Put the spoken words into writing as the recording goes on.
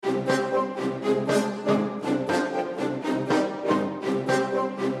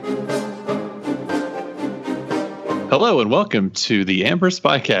Hello and welcome to the Amber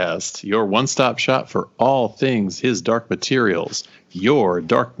Spycast, your one-stop shop for all things His Dark Materials. Your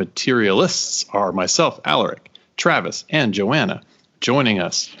dark materialists are myself, Alaric, Travis, and Joanna, joining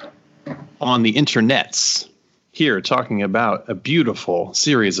us on the internets here talking about a beautiful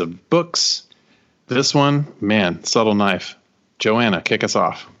series of books. This one, man, subtle knife. Joanna, kick us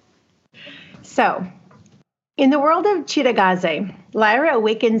off. So, in the world of Cittagazze, Lyra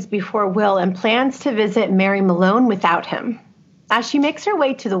awakens before Will and plans to visit Mary Malone without him. As she makes her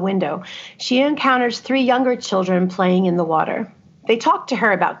way to the window, she encounters 3 younger children playing in the water. They talk to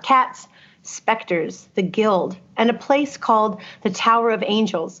her about cats, specters, the guild, and a place called the Tower of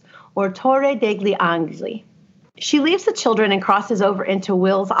Angels, or Torre degli Angeli. She leaves the children and crosses over into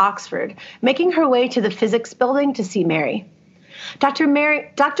Will's Oxford, making her way to the physics building to see Mary. Dr.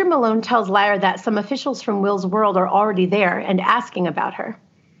 Malone tells Lyra that some officials from Will's world are already there and asking about her.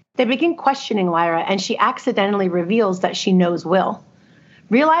 They begin questioning Lyra, and she accidentally reveals that she knows Will.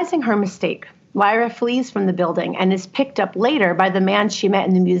 Realizing her mistake, Lyra flees from the building and is picked up later by the man she met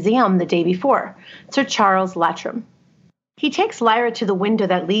in the museum the day before, Sir Charles Latrom. He takes Lyra to the window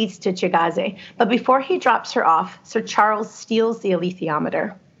that leads to Ci'gazze, but before he drops her off, Sir Charles steals the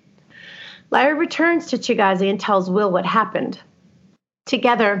alethiometer. Lyra returns to Ci'gazze and tells Will what happened.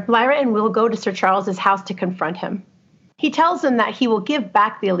 Together, Lyra and Will go to Sir Charles's house to confront him. He tells them that he will give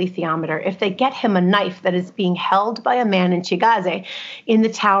back the alethiometer if they get him a knife that is being held by a man in Ci'gazze in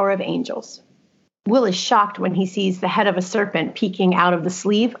the Tower of Angels. Will is shocked when he sees the head of a serpent peeking out of the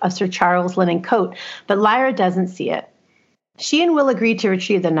sleeve of Sir Charles' linen coat, but Lyra doesn't see it. She and Will agree to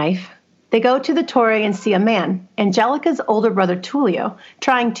retrieve the knife. They go to the Torre and see a man, Angelica's older brother Tullio,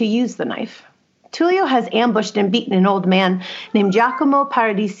 trying to use the knife. Tulio has ambushed and beaten an old man named Giacomo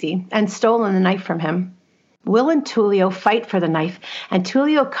Paradisi and stolen the knife from him. Will and Tulio fight for the knife, and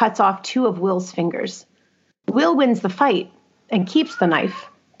Tulio cuts off 2 of Will's fingers. Will wins the fight and keeps the knife,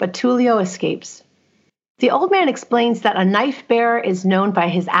 but Tulio escapes. The old man explains that a knife bearer is known by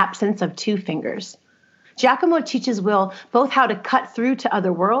his absence of 2 fingers. Giacomo teaches Will both how to cut through to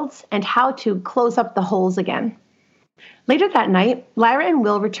other worlds and how to close up the holes again. Later that night, Lyra and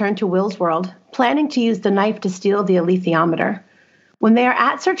Will return to Will's world, planning to use the knife to steal the alethiometer. When they are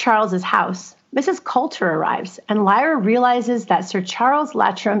at Sir Charles's house, Mrs. Coulter arrives, and Lyra realizes that Sir Charles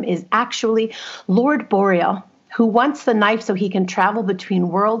Latrom is actually Lord Boreal, who wants the knife so he can travel between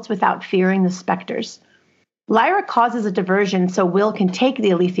worlds without fearing the Specters. Lyra causes a diversion so Will can take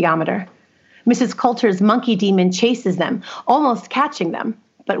the alethiometer. Mrs. Coulter's monkey demon chases them, almost catching them.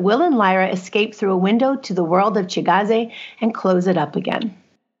 But Will and Lyra escape through a window to the world of Ci'gazze and close it up again.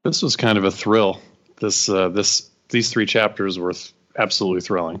 This was kind of a thrill. These 3 chapters were absolutely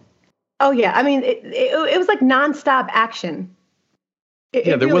thrilling. Oh yeah, I mean it was like nonstop action. It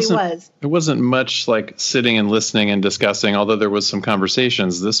really was. There wasn't much like sitting and listening and discussing, although there was some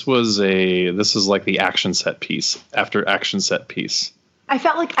conversations. This is like the action set piece after action set piece. I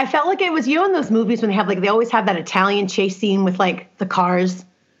felt like it was, you know, in those movies when they always have that Italian chase scene with like the cars.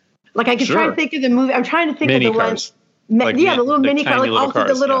 Like I could try to think of the movie. I'm trying to think mini of the cars. One. The little mini car, like all through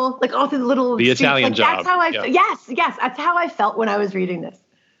the little, yeah. like all through the little. The streets. Italian like, job. That's how I. Yeah. Yes, that's how I felt when I was reading this.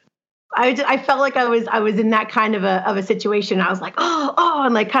 I felt like I was in that kind of a situation. I was like, oh,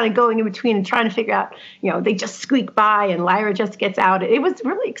 and like kind of going in between and trying to figure out. You know, they just squeak by and Lyra just gets out. It was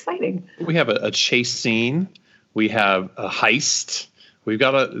really exciting. We have a chase scene. We have a heist. We've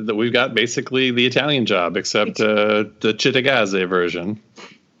got basically the Italian job, except the Cittagazze version.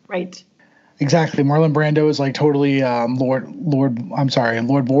 Right. Exactly. Marlon Brando is like totally Lord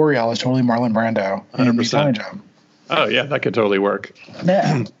Boreal is totally Marlon Brando in the Italian job. Oh yeah, that could totally work.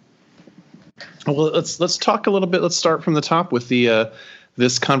 Yeah. Well, let's talk a little bit. Let's start from the top with the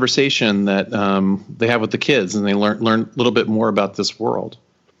this conversation that they have with the kids, and they learn a little bit more about this world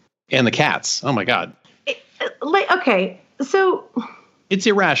and the cats. Oh my God. Okay, so it's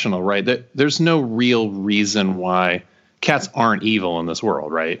irrational, right? There's no real reason why cats aren't evil in this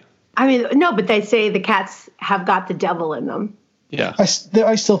world, right? I mean, no, but they say the cats have got the devil in them. Yeah. I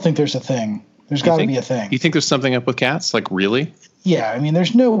still think there's a thing. There's got to be a thing. You think there's something up with cats? Like, really? Yeah, I mean,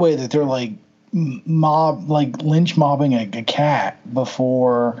 there's no way that they're like lynch mobbing a cat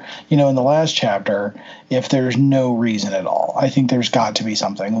before, you know, in the last chapter, if there's no reason at all. I think there's got to be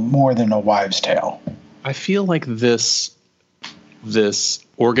something more than a wives' tale. I feel like this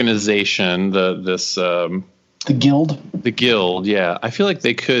organization, the guild, yeah. I feel like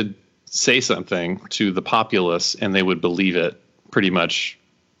they could say something to the populace and they would believe it pretty much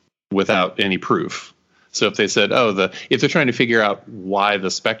without any proof. So if they said, if they're trying to figure out why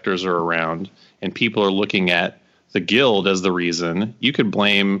the Specters are around and people are looking at the guild as the reason, you could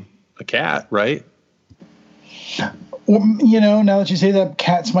blame a cat, right? Well, now that you say that,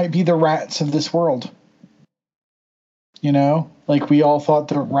 cats might be the rats of this world. Like we all thought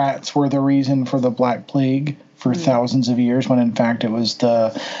the rats were the reason for the Black Plague for thousands of years, when in fact it was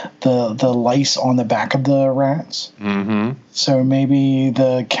the lice on the back of the rats. Mm-hmm. So maybe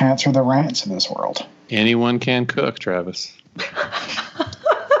the cats are the rats of this world. Anyone can cook, Travis. You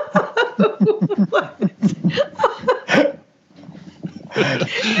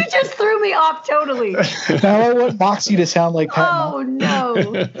just threw me off totally. Now I want Moxie to sound like Pat. Oh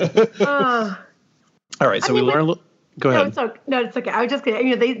no. All right, so we learn. Go ahead. No, it's okay. I was just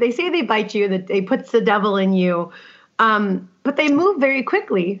gonna. They say they bite you, that they puts the devil in you, but they move very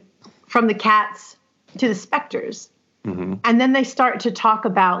quickly from the cats to the specters, and then they start to talk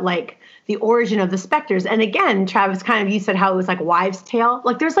about like the origin of the specters. And again, Travis, you said how it was like wives' tale.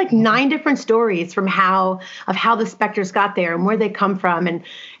 Like there's like 9 different stories from how the specters got there and where they come from,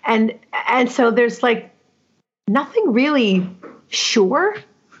 and so there's like nothing really sure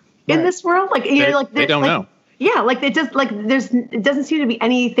in this world. Like they don't know. Yeah, like it just it doesn't seem to be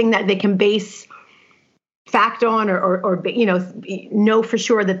anything that they can base fact on or know for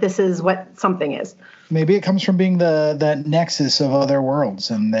sure that this is what something is. Maybe it comes from being that nexus of other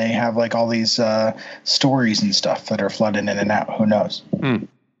worlds, and they have like all these stories and stuff that are flooding in and out. Who knows?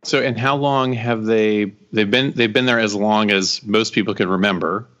 So, and how long have they've been there? As long as most people can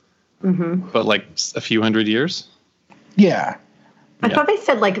remember, but like a few hundred years. Yeah. I thought they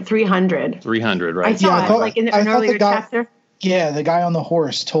said like 300. 300, right? I thought like in an earlier chapter. Yeah, the guy on the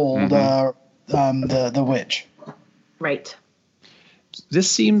horse told the witch. Right. This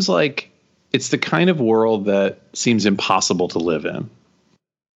seems like it's the kind of world that seems impossible to live in.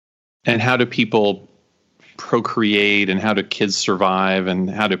 And how do people procreate, and how do kids survive, and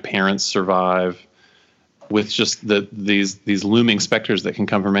how do parents survive with just these looming specters that can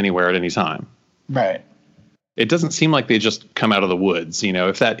come from anywhere at any time? Right. It doesn't seem like they just come out of the woods.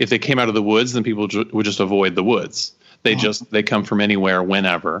 If they came out of the woods, then people would just avoid the woods. They come from anywhere,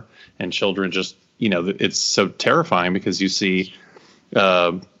 whenever, and children just, it's so terrifying because you see,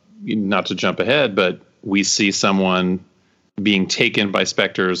 not to jump ahead, but we see someone being taken by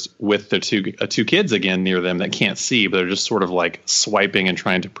specters with the two kids again near them that can't see, but they're just sort of like swiping and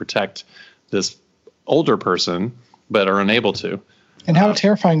trying to protect this older person, but are unable to. And how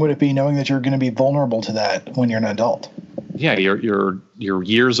terrifying would it be knowing that you're going to be vulnerable to that when you're an adult? Yeah, you're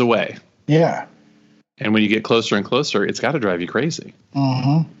years away. Yeah. And when you get closer and closer, it's got to drive you crazy.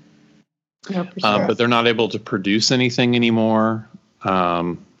 Mm-hmm. No, for sure. But they're not able to produce anything anymore.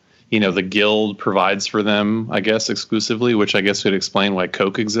 The guild provides for them, I guess, exclusively, which I guess would explain why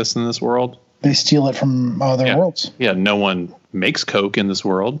Coke exists in this world. They steal it from other worlds. Yeah, no one makes Coke in this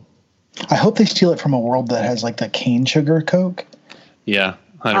world. I hope they steal it from a world that has like the cane sugar Coke. Yeah,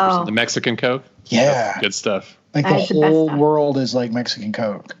 100%. The Mexican Coke. Yeah. Good stuff. Like the whole world is like Mexican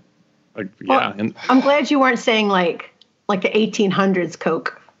Coke. Well, and I'm glad you weren't saying like the 1800s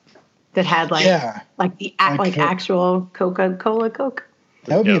Coke that had like the actual Coca-Cola Coke.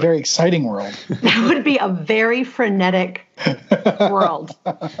 That would be a very exciting world. That would be a very frenetic world.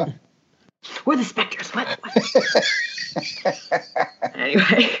 We're the specters. What?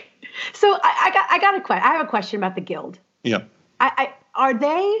 Anyway, so I have a question about the guild. Yeah. Are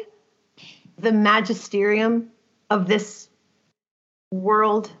they the magisterium of this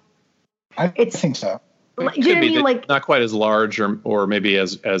world? I think so. Do you know what I mean? Like not quite as large or maybe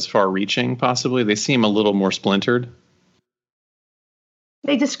as far-reaching. Possibly, they seem a little more splintered.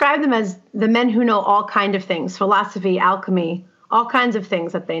 They describe them as the men who know all kinds of things, philosophy, alchemy, all kinds of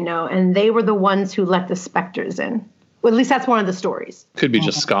things that they know, and they were the ones who let the specters in. Well, at least that's one of the stories. Could be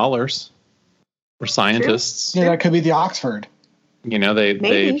just scholars or scientists. True. Yeah, that could be the Oxford.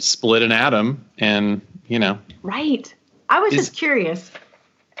 They split an atom and, Right. I was just curious.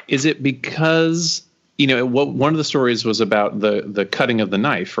 Is it because, one of the stories was about the cutting of the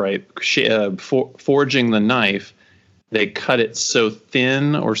knife, right? Forging the knife, they cut it so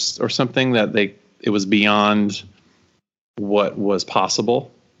thin or something that it was beyond what was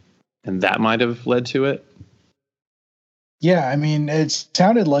possible. And that might have led to it. Yeah, I mean, it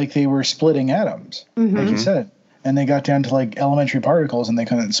sounded like they were splitting atoms, like you said. And they got down to like elementary particles and they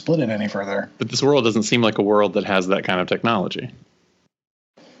couldn't split it any further. But this world doesn't seem like a world that has that kind of technology.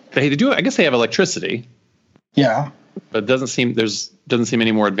 They do. I guess they have electricity. Yeah. But it doesn't seem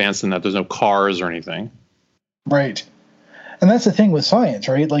any more advanced than that. There's no cars or anything. Right. And that's the thing with science,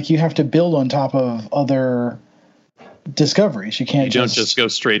 right? Like you have to build on top of other discoveries. You can't don't just go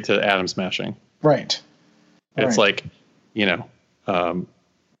straight to atom smashing. Right. It's like,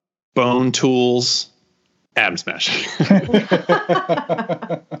 bone tools, atom smashing.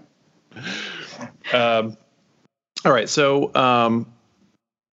 All right, so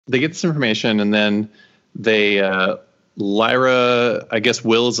they get this information, and then Lyra, I guess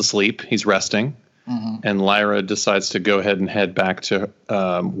Will is asleep. He's resting. Mm-hmm. And Lyra decides to go ahead and head back to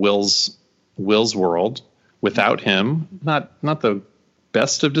Will's world without him. Not the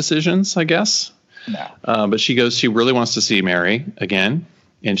best of decisions, I guess. No. But she really wants to see Mary again,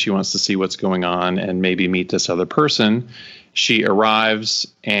 and she wants to see what's going on and maybe meet this other person. She arrives,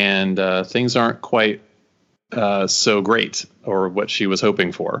 and things aren't quite so great, or what she was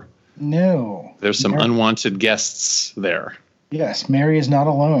hoping for. No. There's some unwanted guests there. Yes, Mary is not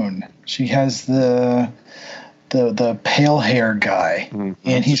alone. She has the pale-haired guy, mm-hmm.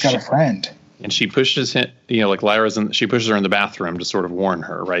 and he's got a friend. And she pushes him, like she pushes her in the bathroom to sort of warn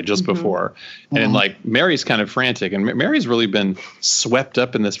her, right, just mm-hmm. before. And mm-hmm. like Mary's kind of frantic, and Mary's really been swept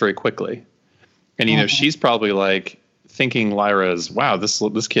up in this very quickly. And mm-hmm. She's probably like thinking Lyra is, wow,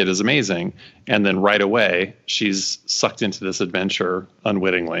 this kid is amazing, and then right away she's sucked into this adventure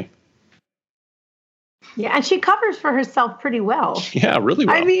unwittingly. Yeah, and she covers for herself pretty well. Yeah, really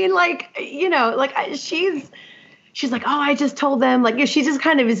well. I mean, she's like, oh, I just told them. Like, she just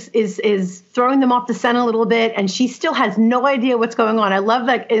kind of is throwing them off the scent a little bit, and she still has no idea what's going on. I love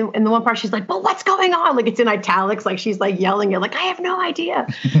that in the one part she's like, but what's going on? Like, it's in italics, like she's like yelling it, like, I have no idea.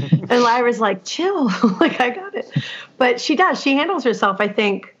 And Lyra's like, chill, like, I got it. But she does. She handles herself, I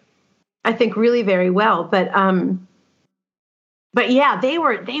think really very well. But yeah, they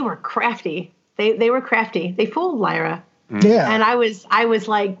were crafty. They were crafty. They fooled Lyra. Yeah. And I was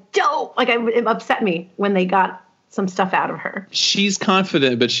like, dope. Like, it upset me when they got some stuff out of her. She's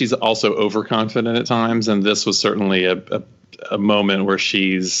confident, but she's also overconfident at times. And this was certainly a moment where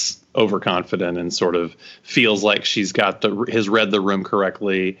she's overconfident and sort of feels like she's has read the room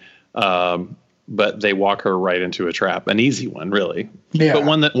correctly. But they walk her right into a trap, an easy one, really. Yeah. But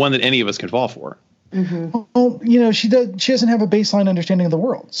one that any of us can fall for. Mm-hmm. Well, she doesn't have a baseline understanding of the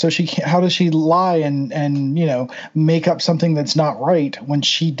world. So how does she lie and make up something that's not right when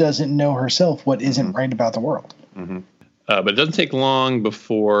she doesn't know herself what isn't mm-hmm. right about the world? Mm-hmm. But it doesn't take long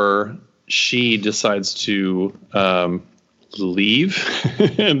before she decides to leave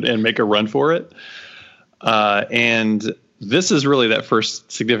and make a run for it. And this is really that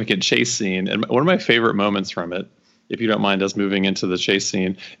first significant chase scene. And one of my favorite moments from it, if you don't mind us moving into the chase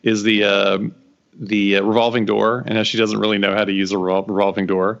scene, is the revolving door, and as she doesn't really know how to use a revolving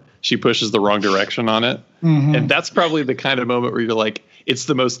door, she pushes the wrong direction on it. Mm-hmm. And that's probably the kind of moment where you're like, it's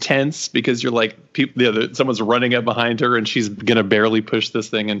the most tense because you're like, someone's running up behind her and she's going to barely push this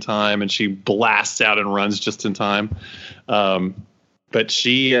thing in time, and she blasts out and runs just in time. But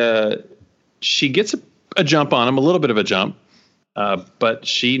she gets a jump on him, a little bit of a jump, but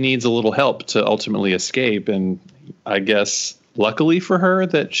she needs a little help to ultimately escape. And I guess luckily for her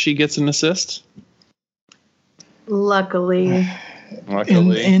that she gets an assist. Luckily.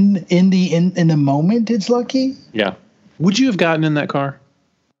 In the moment, it's lucky. Yeah. Would you have gotten in that car?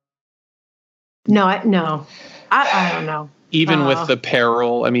 No. I don't know. Even with the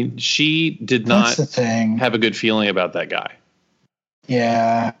peril, I mean, she did not have a good feeling about that guy.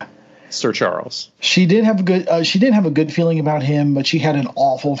 Yeah. Sir Charles. She didn't have a good feeling about him, but she had an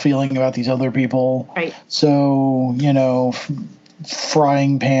awful feeling about these other people. Right. So,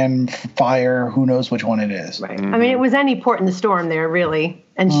 frying pan fire, who knows which one it is. Right. Mm-hmm. I mean, it was any port in the storm there, really.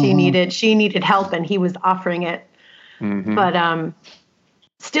 And mm-hmm. she needed help, and he was offering it. Mm-hmm. But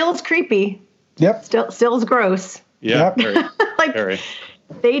still it's creepy. Yep. Still is gross. Yeah. Yep. Very.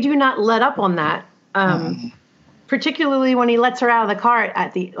 They do not let up on that. Particularly when he lets her out of the car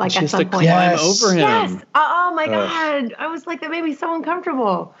at some point. Climb over him. Yes. Oh my God. I was like, that made me so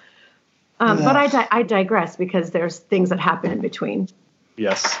uncomfortable. But I digress because there's things that happen in between.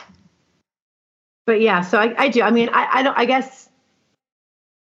 Yes. But yeah, so I do. I mean, I guess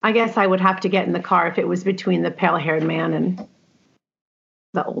I would have to get in the car if it was between the pale-haired man and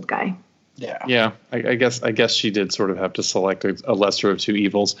the old guy. Yeah. Yeah. I guess she did sort of have to select a lesser of two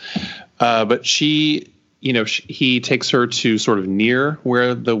evils. But he takes her to sort of near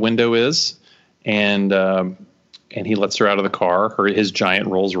where the window is, and he lets her out of the car, his giant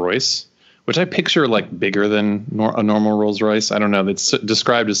Rolls Royce, which I picture like bigger than a normal Rolls Royce. I don't know. It's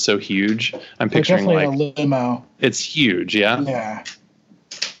described as so huge. I'm picturing like a limo. It's huge. Yeah.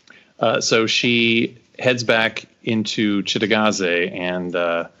 Yeah. So she heads back into Cittagazze, and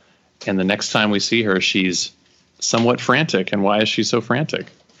the next time we see her, she's somewhat frantic. And why is she so frantic?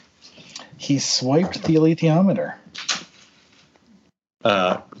 He swiped the alethiometer.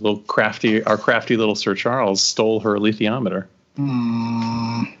 Our crafty little Sir Charles stole her alethiometer.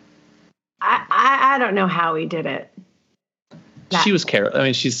 I don't know how he did it. She was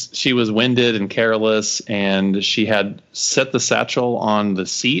she was winded and careless, and she had set the satchel on the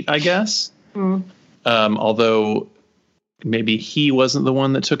seat, I guess. Mm. Although maybe he wasn't the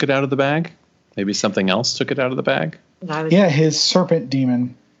one that took it out of the bag. Maybe something else took it out of the bag. Yeah, his serpent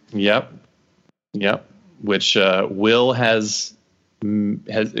demon. Yep. Which Will has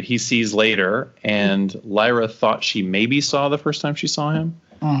he sees later, and Lyra thought she maybe saw the first time she saw him.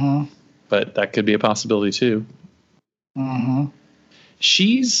 Mm-hmm. But that could be a possibility too. Mm-hmm.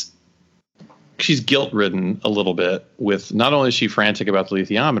 She's guilt-ridden a little bit with, not only is she frantic about the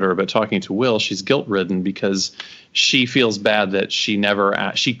alethiometer, but talking to Will, she's guilt-ridden because she feels bad that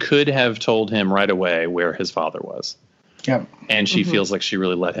she could have told him right away where his father was. Yep. And she feels like she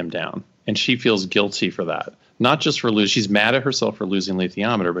really let him down. And she feels guilty for that. Not just for losing, she's mad at herself for losing the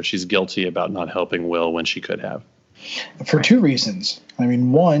alethiometer, but she's guilty about not helping Will when she could have. For two reasons. I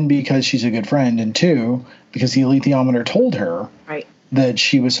mean, one, because she's a good friend, and two, because the alethiometer told her that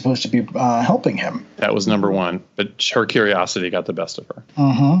she was supposed to be helping him. That was number one, but her curiosity got the best of her.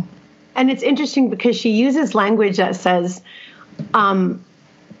 Mm-hmm. And it's interesting because she uses language that says,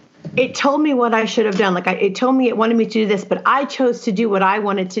 it told me what I should have done. Like, it told me it wanted me to do this, but I chose to do what I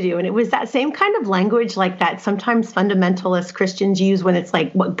wanted to do. And it was that same kind of language like that sometimes fundamentalist Christians use when it's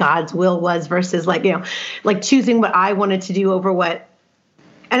like what God's will was versus like, like choosing what I wanted to do over what.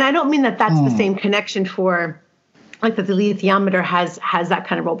 And I don't mean that that's the same connection for like that the alethiometer has that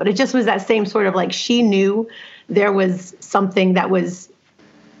kind of role, but it just was that same sort of like she knew there was something that was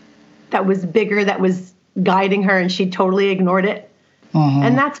bigger, that was guiding her, and she totally ignored it. Mm-hmm.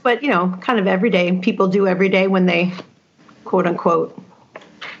 And that's what, kind of everyday people do every day when they quote unquote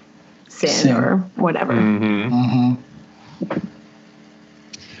sin. Or whatever. Mm-hmm.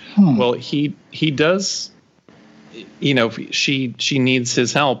 Mm-hmm. Well, he does, she needs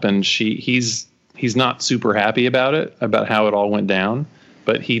his help, and he's not super happy about how it all went down,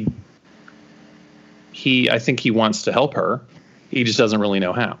 but I think he wants to help her. He just doesn't really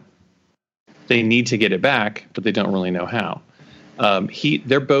know how. They need to get it back, but they don't really know how.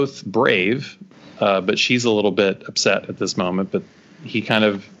 They're both brave, but she's a little bit upset at this moment, but he kind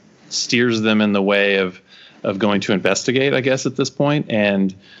of steers them in the way of going to investigate, I guess, at this point,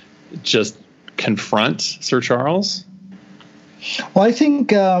 and just confront Sir Charles. Well, I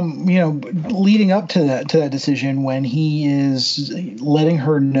think, leading up to that decision, when he is letting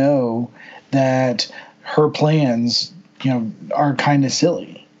her know that her plans, are kind of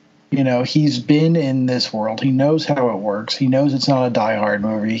silly. He's been in this world. He knows how it works. He knows it's not a Die Hard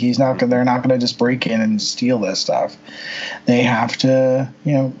movie. They're not going to just break in and steal this stuff. They have to,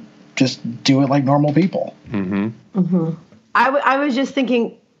 just do it like normal people. Mm-hmm. Mm-hmm. I was just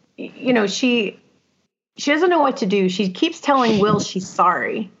thinking, she doesn't know what to do. She keeps telling Will she's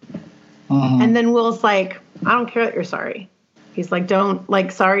sorry. Mm-hmm. And then Will's like, I don't care that you're sorry. He's like,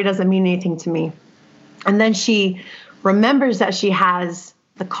 sorry doesn't mean anything to me. And then she remembers that she has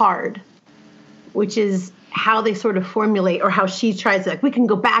the card, which is how they sort of formulate, or how she tries to, we can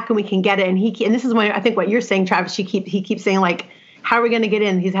go back and we can get it. And this is when I think what you're saying, Travis, he keeps saying like, how are we going to get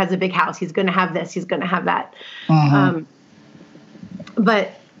in? He has a big house. He's going to have this. He's going to have that. Mm-hmm.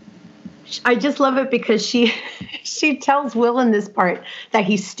 But I just love it because she tells Will in this part that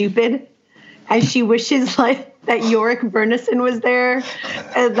he's stupid, and she wishes like that Yorick Burnison was there,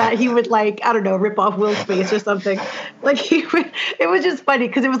 and that he would rip off Will's face or something. It was just funny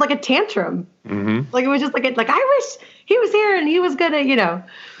because it was like a tantrum. Mm-hmm. Like it was just like I wish he was here and he was gonna,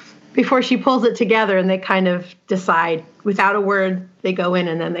 before she pulls it together, and they kind of decide without a word. They go in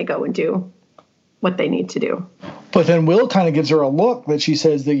and then they go and do what they need to do. But then Will kind of gives her a look that she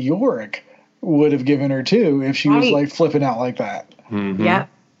says that Yorick would have given her too if she was like flipping out like that. Mm-hmm. Yeah.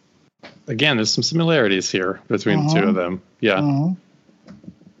 Again, there's some similarities here between the two of them. Yeah.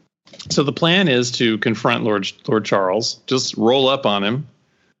 So the plan is to confront Lord Charles, just roll up on him,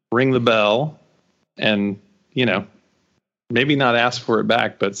 ring the bell, and, maybe not ask for it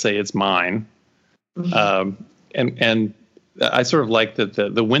back, but say it's mine. Mm-hmm. And I sort of like that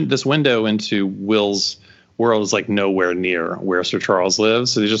this window into Will's world is like nowhere near where Sir Charles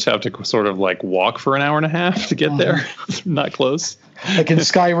lives. So they just have to sort of like walk for an hour and a half to get there. Not close. Like in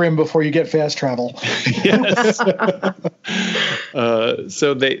Skyrim before you get fast travel. Yes.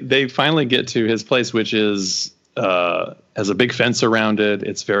 So they finally get to his place, which is has a big fence around it.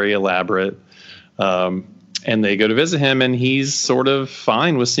 It's very elaborate. And they go to visit him, and he's sort of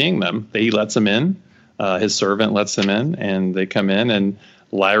fine with seeing them. He lets them in. His servant lets them in, and they come in, and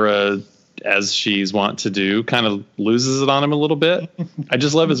Lyra, as she's wont to do, kind of loses it on him a little bit. I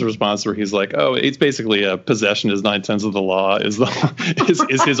just love his response where he's like, "Oh, it's basically a possession is 9/10 of the law," is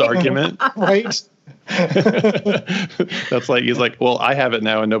his argument, right? That's like, he's like, well, I have it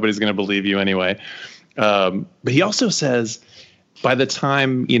now and nobody's going to believe you anyway. But he also says by the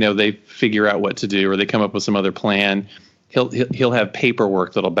time, they figure out what to do or they come up with some other plan, he'll have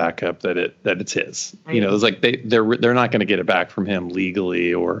paperwork that'll back up that it's his. Right. It's like they're not going to get it back from him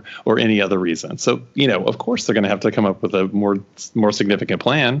legally or any other reason. So, of course they're going to have to come up with a more significant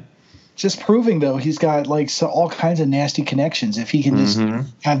plan. Just proving though he's got all kinds of nasty connections if he can just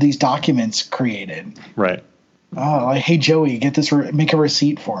have these documents created. Right. Oh, like, hey Joey, get this, make a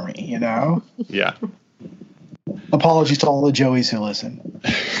receipt for me, Yeah. Apologies to all the Joeys who listen.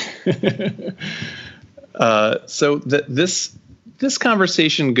 So this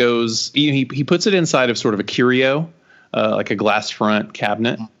conversation goes, he puts it inside of sort of a curio, like a glass front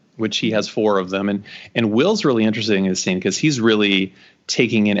cabinet, which he has 4 of them. And Will's really interested in this scene because he's really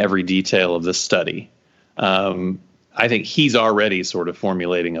taking in every detail of this study. I think he's already sort of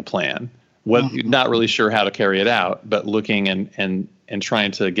formulating a plan. Not really sure how to carry it out, but looking and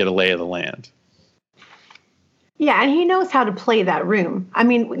trying to get a lay of the land. Yeah, and he knows how to play that room. I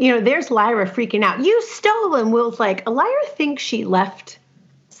mean, there's Lyra freaking out. You stole, and Will's like, Lyra thinks she left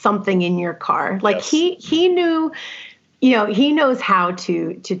something in your car. Like, yes. he knew, he knows how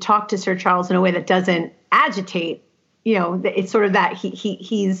to talk to Sir Charles in a way that doesn't agitate. It's sort of that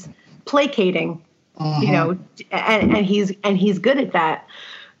he's placating, and he's good at that.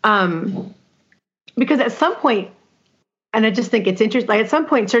 Because at some point, and I just think it's interesting, like at some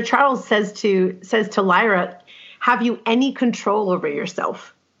point, Sir Charles says to Lyra, have you any control over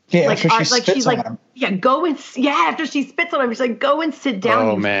yourself? Yeah, like, after she spits on him. After she spits on him, she's like, go and sit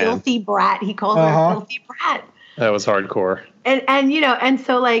down, filthy brat. He calls her a filthy brat. That was hardcore.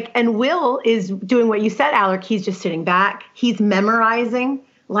 And Will is doing what you said, Alec. He's just sitting back. He's memorizing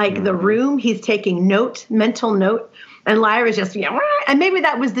the room. He's taking mental note. And Lyra's just, and maybe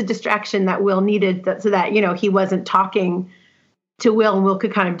that was the distraction that Will needed so that, he wasn't talking to Will and Will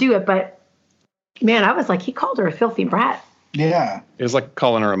could kind of do it. But man, I was like, he called her a filthy brat. Yeah. It was like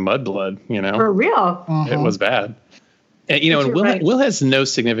calling her a mudblood, For real. It was bad. And, and Will has no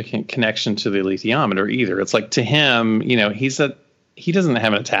significant connection to the alethiometer either. It's like to him, he doesn't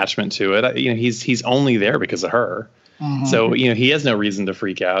have an attachment to it. He's only there because of her. So, he has no reason to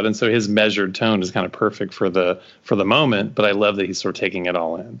freak out. And so his measured tone is kind of perfect for the moment. But I love that he's sort of taking it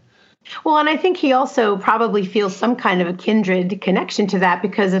all in. Well, and I think he also probably feels some kind of a kindred connection to that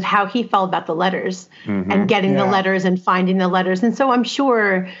because of how he felt about the letters and getting the letters and finding the letters. And so I'm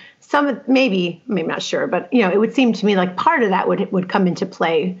sure maybe not sure, but, it would seem to me like part of that would come into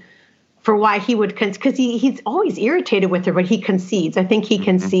play for why he would, because he's always irritated with her, but he concedes. I think he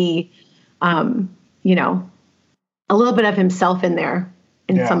can see, a little bit of himself in there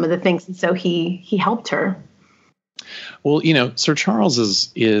in some of the things. And so he helped her. Well, Sir Charles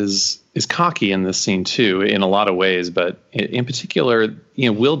is cocky in this scene too, in a lot of ways, but in particular,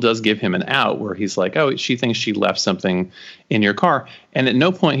 Will does give him an out where he's like, "Oh, she thinks she left something in your car," and at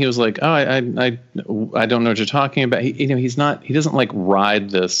no point he was like, "Oh, I don't know what you're talking about." He doesn't like ride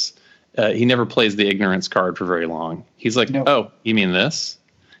this. He never plays the ignorance card for very long. He's like, "Nope. Oh, you mean this?"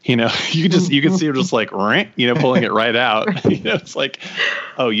 You can see him just like, pulling it right out. It's like,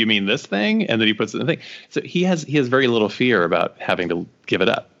 oh, you mean this thing? And then he puts it in the thing. So he has very little fear about having to give it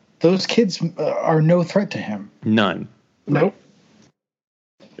up. Those kids are no threat to him. None. Nope.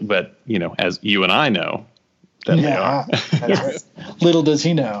 But, as you and I know, that they are. That's right. Little does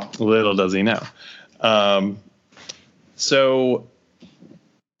he know. Little does he know. So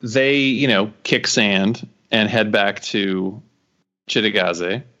they, kick sand and head back to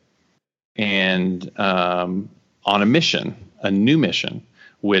Cittagazze and on a mission, a new mission,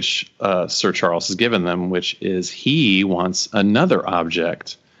 which Sir Charles has given them, which is he wants another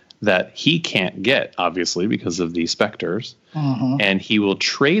object that he can't get, obviously, because of the Specters, and he will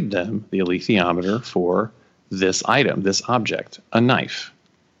trade them, the alethiometer, for this item, this object, a knife.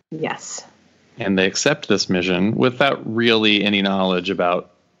 Yes. And they accept this mission without really any knowledge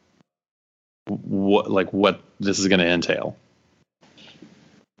about what this is going to entail.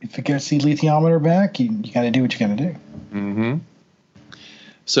 If it gets the alethiometer back, you got to do what you got to do.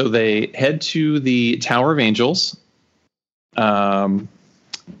 So they head to the Tower of Angels, and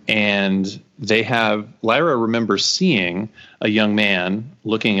Lyra remembers seeing a young man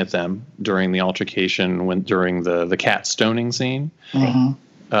looking at them during the altercation during the cat stoning scene. So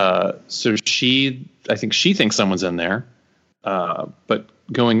I think she thinks someone's in there, but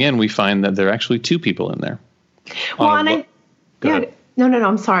going in, we find that there are actually 2 people in there. Well, No,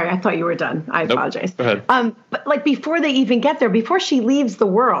 I'm sorry. I thought you were done. I apologize. Go ahead. But before they even get there, before she leaves the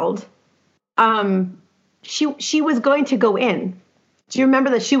world, she was going to go in Do you remember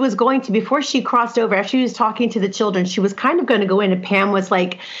that she was going to, before she crossed over, after she was talking to the children, she was kind of going to go in, and Pam was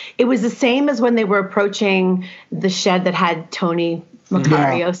like, it was the same as when they were approaching the shed that had Tony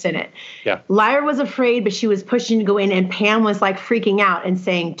Macarios in it. Yeah. Lyra was afraid, but she was pushing to go in, and Pam was like freaking out and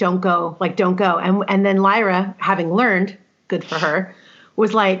saying, don't go, like, don't go. And then Lyra, having learned, good for her,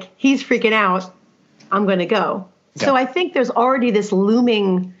 was like, he's freaking out, I'm going to go. Yeah. So I think there's already this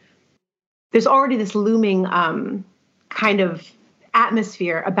looming kind of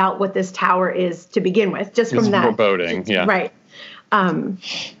atmosphere about what this tower is to begin with, just from that foreboding, yeah, right.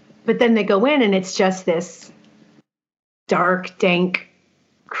 But then they go in, and it's just this dark, dank,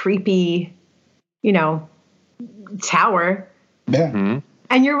 creepy, tower. Yeah. Mm-hmm.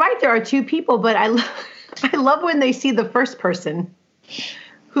 And you're right, there are two people, but I love when they see the first person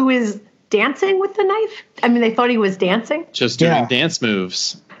who is dancing with the knife. I mean, they thought he was dancing, just doing dance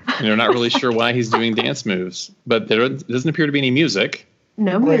moves. And they're not really sure why he's doing dance moves, but there doesn't appear to be any music.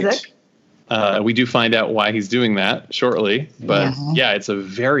 No music. We do find out why he's doing that shortly, but it's a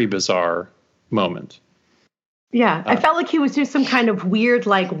very bizarre moment. Yeah, I felt like he was doing some kind of weird,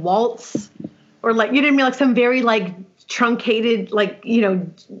 like, waltz, or like, you know what I mean, like some very like truncated, like,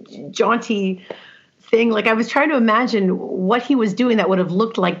 jaunty thing. Like, I was trying to imagine what he was doing that would have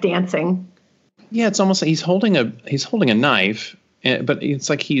looked like dancing. Yeah, it's almost like he's holding a knife. But it's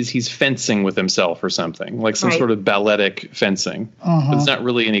like he's fencing with himself or something, like some sort of balletic fencing. But there's not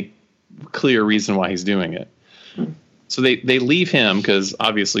really any clear reason why he's doing it. So they leave him because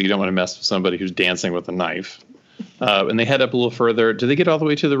obviously you don't want to mess with somebody who's dancing with a knife. And they head up a little further. Do they get all the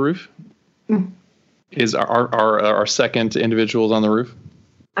way to the roof? Is our second individuals on the roof?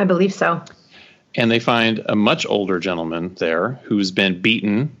 I believe so. And they find a much older gentleman there who's been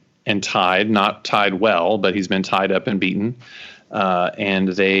beaten and tied, not tied well, but he's been tied up and beaten. And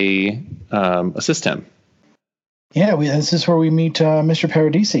they assist him. Yeah, this is where we meet Mr.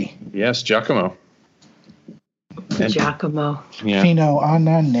 Paradisi. Yes, Giacomo. Giacomo. Yeah. Fino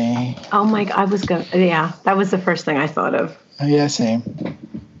Anane. Oh my God, that was the first thing I thought of. Yeah, same.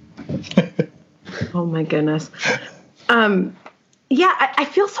 Oh my goodness. I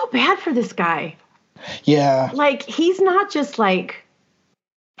feel so bad for this guy. Yeah. Like, he's not just like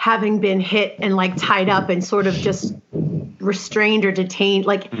having been hit and like tied up and sort of just restrained or detained.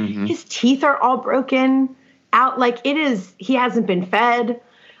 Like, his teeth are all broken out. Like, he hasn't been fed,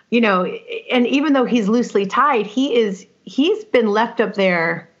 and even though he's loosely tied, he's been left up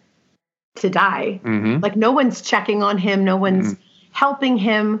there to die. Like, no one's checking on him. No one's helping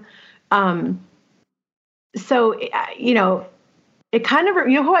him. So, it kind of,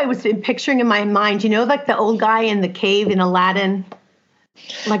 who I was picturing in my mind, like the old guy in the cave in Aladdin.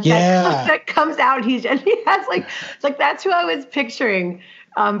 Like, that comes out. He has like that's who I was picturing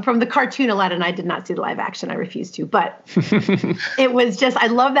from the cartoon Aladdin. I did not see the live action. I refused to, but it was just, I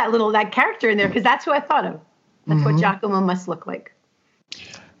love that character in there because that's who I thought of. That's what Giacomo must look like.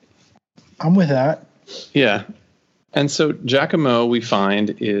 I'm with that. Yeah. And so Giacomo, we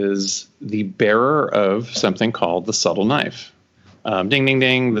find, is the bearer of something called the subtle knife. Ding, ding,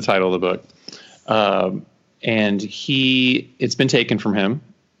 ding, the title of the book. And it's been taken from him.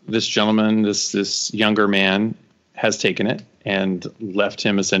 This gentleman, this younger man, has taken it and left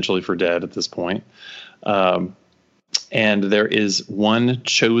him essentially for dead at this point. And there is one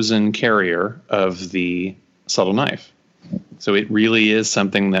chosen carrier of the subtle knife. So it really is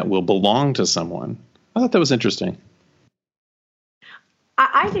something that will belong to someone. I thought that was interesting.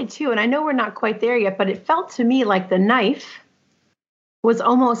 I did too. And I know we're not quite there yet, but it felt to me like the knife was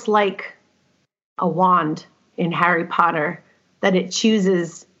almost like a wand in Harry Potter, that it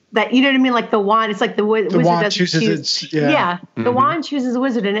chooses that, you know what I mean? Like the wand, it's like the wizard wand doesn't chooses choose. its, the wand chooses a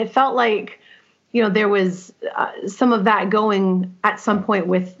wizard. And it felt like, there was some of that going at some point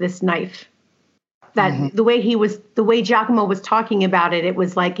with this knife. That the way Giacomo was talking about it, it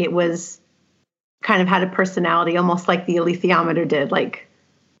was like it was kind of had a personality, almost like the alethiometer did. Like,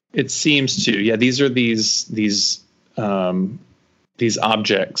 it seems to, yeah. These are these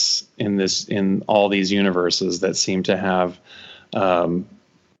objects in all these universes that seem to have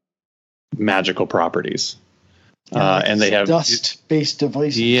magical properties, and they have dust-based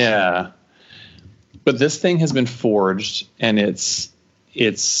devices. Yeah, but this thing has been forged, and it's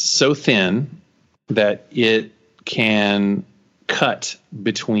so thin that it can cut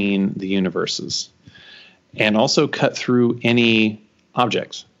between the universes, and also cut through any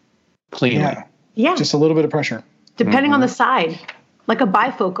object cleanly. Yeah, just a little bit of pressure, depending on the side. Like a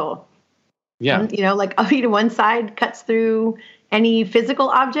bifocal. Yeah. Like one side cuts through any physical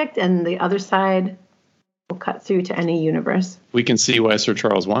object and the other side will cut through to any universe. We can see why Sir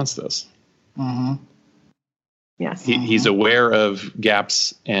Charles wants this. Yes. He's aware of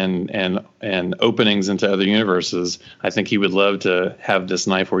gaps and openings into other universes. I think he would love to have this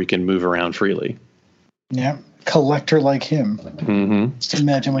knife where he can move around freely. Yeah, collector like him. Mm-hmm. Just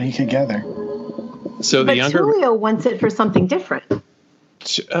imagine what he could gather. So but Tullio wants it for something different.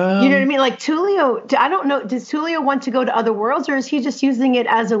 You know what I mean? Like Tullio, I don't know. Does Tullio want to go to other worlds, or is he just using it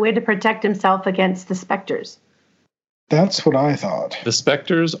as a way to protect himself against the Specters? That's what I thought. The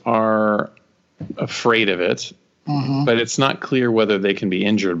Specters are afraid of it, but it's not clear whether they can be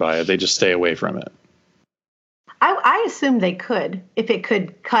injured by it. They just stay away from it. I assume they could, if it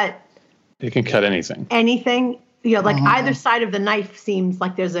could cut. It can cut anything. Anything. You know, like either side of the knife seems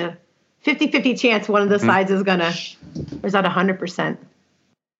like there's a 50-50 chance one of the sides is gonna. Or is that 100%?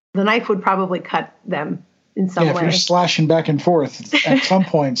 The knife would probably cut them in some way. If you're slashing back and forth, at some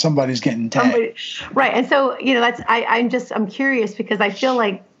point somebody's getting tagged. Right. And so, you know, I'm curious because I feel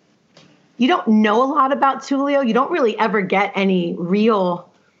like you don't know a lot about Tullio. You don't really ever get any real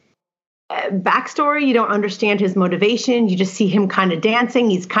backstory. You don't understand his motivation. You just see him kind of dancing.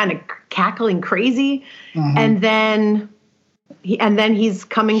 He's kind of cackling crazy. And then he's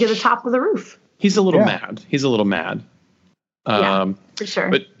coming to the top of the roof. He's a little mad. Yeah, for sure.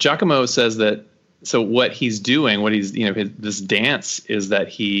 But Giacomo says that, so what he's doing, this dance is that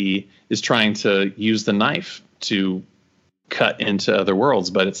he is trying to use the knife to cut into other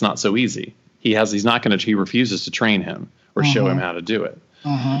worlds, but it's not so easy. He refuses to train him or show him how to do it.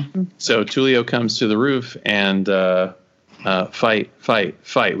 So Tullio comes to the roof and fight.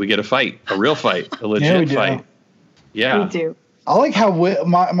 We get a fight, a real fight, a legit fight. Yeah, we do. I like how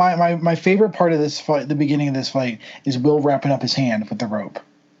my favorite part of this fight, the beginning of this fight, is Will wrapping up his hand with the rope.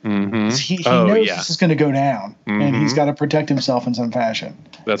 He knows this is going to go down, and he's got to protect himself in some fashion.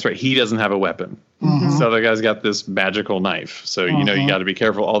 That's right. He doesn't have a weapon. So the guy's got this magical knife. So, you got to be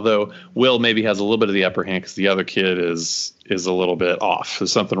careful. Although Will maybe has a little bit of the upper hand because the other kid is a little bit off.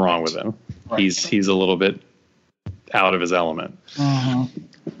 There's something wrong with him. Right. He's a little bit out of his element.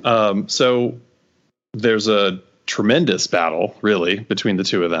 So there's a tremendous battle, really, between the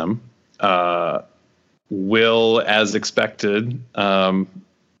two of them. Will, as expected,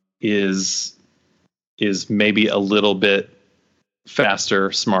 is maybe a little bit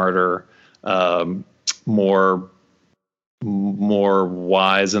faster, smarter, more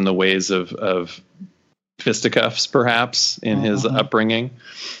wise in the ways of fisticuffs, perhaps, in his upbringing.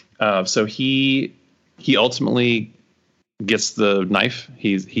 So he ultimately gets the knife.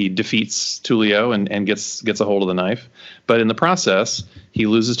 He defeats Tullio and gets a hold of the knife. But in the process, he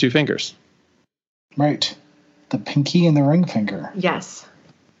loses 2 fingers. Right. The pinky and the ring finger. Yes.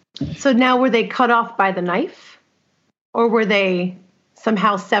 So now were they cut off by the knife? Or were they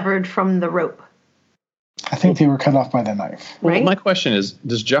somehow severed from the rope? I think they were cut off by the knife. Well, my question is,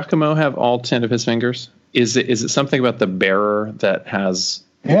 does Giacomo have all 10 of his fingers? Is it something about the bearer that has...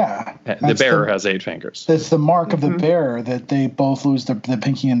 Yeah. The bearer has 8 fingers. That's the mark of the bearer, that they both lose the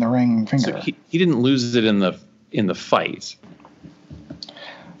pinky and the ring finger. So he didn't lose it in the fight.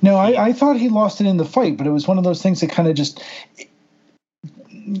 No, I thought he lost it in the fight, but it was one of those things that kind of just...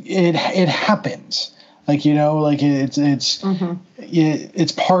 It happens. Like, it's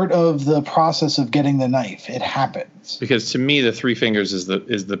part of the process of getting the knife. It happens. Because to me, the 3 fingers is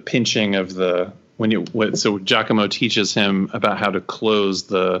the pinching of the... So Giacomo teaches him about how to close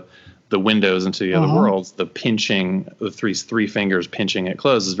the windows into the other worlds. The pinching, the three fingers pinching it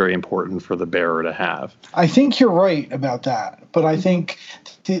closed is very important for the bearer to have. I think you're right about that, but I think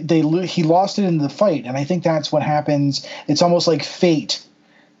he lost it in the fight, and I think that's what happens. It's almost like fate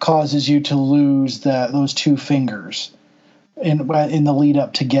causes you to lose those 2 fingers in the lead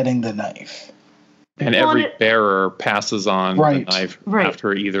up to getting the knife. And every bearer passes on the knife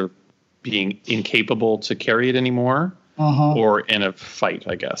after either being incapable to carry it anymore or in a fight,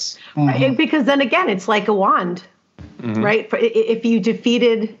 I guess. Because then again, it's like a wand, right? If you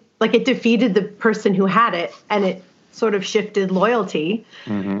defeated the person who had it and it sort of shifted loyalty.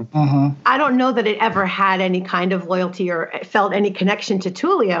 I don't know that it ever had any kind of loyalty or felt any connection to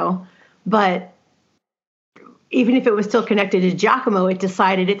Tullio, but even if it was still connected to Giacomo, it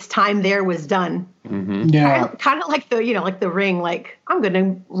decided its time there was done. Yeah, kind of like the ring. Like, I'm going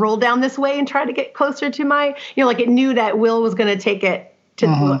to roll down this way and try to get closer to my. Like it knew that Will was going to take it to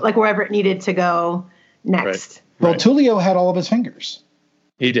like wherever it needed to go next. Well, Tullio had all of his fingers.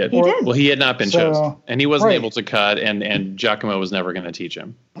 He did. Well, he had not been chosen, and he wasn't able to cut, and Giacomo was never going to teach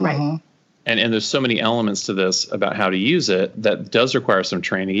him. Right. And there's so many elements to this about how to use it that does require some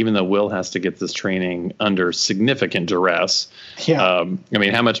training, even though Will has to get this training under significant duress. Yeah. I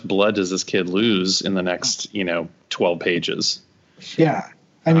mean, how much blood does this kid lose in the next, 12 pages? Yeah.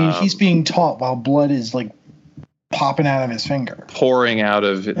 I mean, he's being taught while blood is like popping out of his finger, pouring out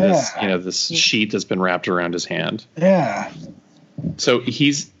of this, this sheet that's been wrapped around his hand. Yeah. So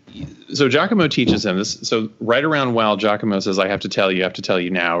Giacomo teaches him this. So right around while Giacomo says, I have to tell you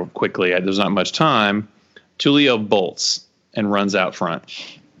now quickly. There's not much time. Tullio bolts and runs out front.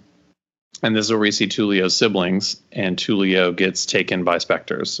 And this is where we see Tullio's siblings, and Tullio gets taken by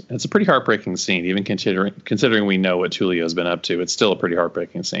Specters. It's a pretty heartbreaking scene, even considering we know what Tullio's been up to. It's still a pretty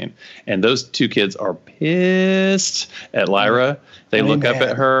heartbreaking scene. And those two kids are pissed at Lyra. They look up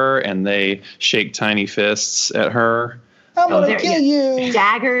at her, and they shake tiny fists at her. I'm going to kill you.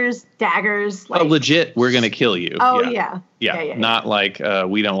 Daggers. Like, legit, we're going to kill you. Oh, yeah. Not like,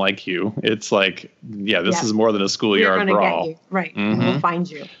 we don't like you. It's like, this is more than a schoolyard brawl. Get you. Right. Mm-hmm. We'll find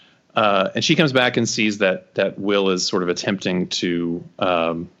you. And she comes back and sees that Will is sort of attempting to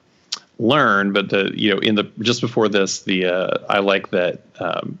learn, but just before this, I like that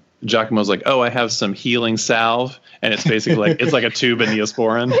Giacomo's like, oh, I have some healing salve, and it's basically like it's like a tube of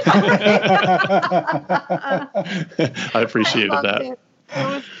Neosporin. I appreciated that. It.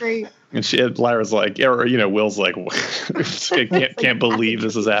 That was great. And Lyra's like, Will's like, can't believe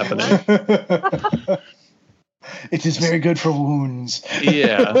this is happening. It is very good for wounds.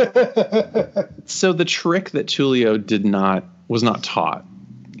 Yeah. So the trick that Tullio was not taught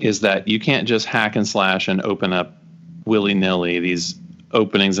is that you can't just hack and slash and open up willy-nilly these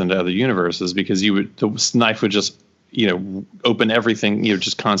openings into other universes, because the knife would just open everything,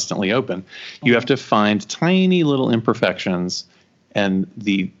 just constantly open. You have to find tiny little imperfections, and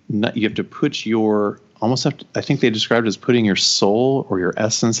you have to put I think they described it as putting your soul or your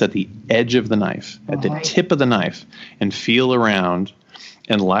essence at the edge of the knife, at the tip of the knife, and feel around.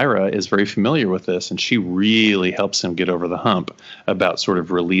 And Lyra is very familiar with this, and she really helps him get over the hump about sort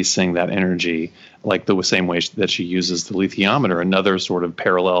of releasing that energy, like the same way that she uses the alethiometer, another sort of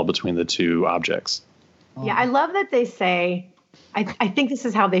parallel between the two objects. Yeah, I love that they say, I think this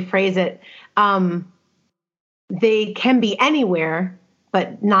is how they phrase it, they can be anywhere,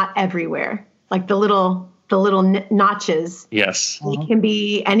 but not everywhere. Like the little notches. Yes. They can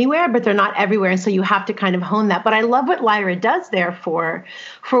be anywhere, but they're not everywhere. And so you have to kind of hone that. But I love what Lyra does there for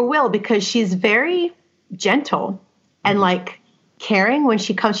Will, because she's very gentle and like caring. When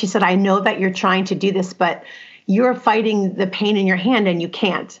she comes, she said, I know that you're trying to do this, but you're fighting the pain in your hand and you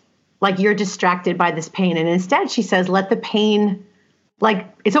can't. Like, you're distracted by this pain. And instead she says, let the pain, like,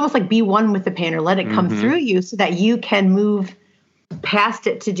 it's almost like be one with the pain, or let it come through you so that you can move past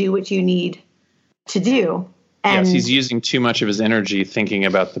it to do what you need to do. And yes, he's using too much of his energy thinking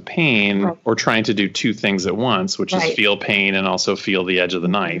about the pain, or trying to do two things at once, which is feel pain and also feel the edge of the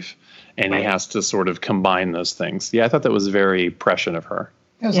knife. And he has to sort of combine those things. Yeah, I thought that was very prescient of her.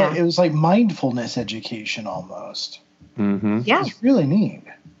 It was like mindfulness education almost. Mm-hmm. Yeah. It's really neat.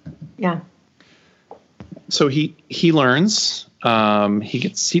 Yeah. So he learns.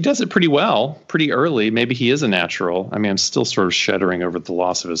 He does it pretty well, pretty early. Maybe he is a natural. I mean, I'm still sort of shuddering over the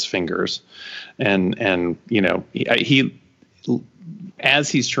loss of his fingers, and he as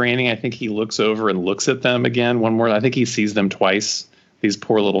he's training, I think he looks over and looks at them again one more. I think he sees them twice. These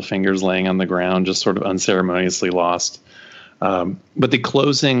poor little fingers laying on the ground, just sort of unceremoniously lost. But the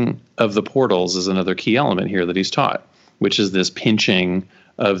closing of the portals is another key element here that he's taught, which is this pinching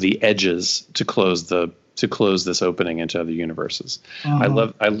of the edges to close this opening into other universes.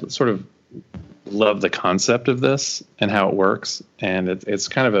 I sort of love the concept of this and how it works, and it's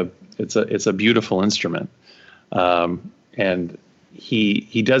kind of a beautiful instrument. And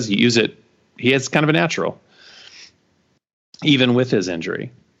he does use it. He is kind of a natural, even with his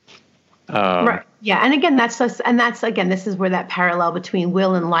injury. Right. Yeah. And again, this is where that parallel between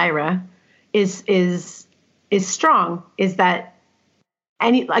Will and Lyra is strong, is that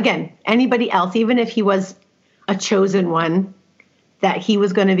anybody else, even if he was a chosen one, that he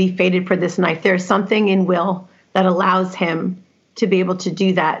was going to be fated for this knife. There's something in Will that allows him to be able to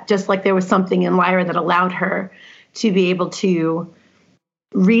do that. Just like there was something in Lyra that allowed her to be able to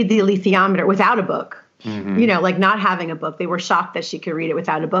read the alethiometer without a book. Mm-hmm. Like not having a book. They were shocked that she could read it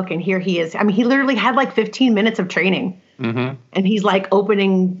without a book. And here he is. I mean, he literally had like 15 minutes of training, and he's like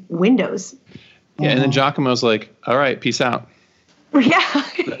opening windows. Yeah. And then Giacomo's like, all right, peace out. Yeah.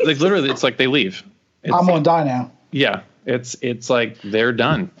 Like literally, it's like they leave. I'm going to die now. Yeah. It's like they're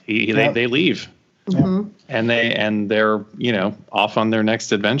done. They leave. Mm-hmm. And they're, off on their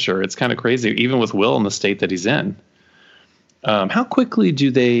next adventure. It's kind of crazy, even with Will in the state that he's in. How quickly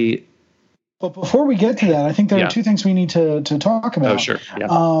do they... But before we get to that, I think there are two things we need to talk about. Oh, sure.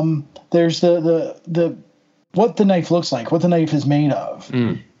 Yeah. There's the what the knife looks like, what the knife is made of.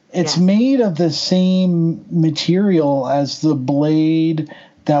 It's made of the same material as the blade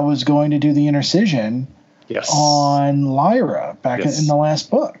that was going to do the intercision on Lyra back in the last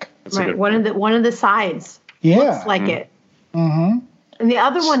book. Right, one of the sides looks like it. Mm-hmm. And the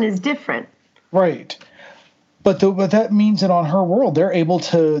other one is different. Right. But that means that on her world, they're able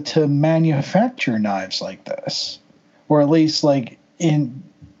to manufacture knives like this. Or at least, like,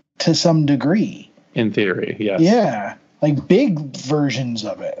 to some degree. In theory, yes. Yeah. Like big versions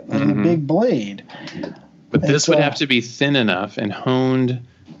of it. Like a big blade. But this would have to be thin enough and honed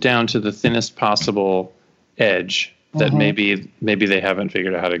down to the thinnest possible edge that maybe they haven't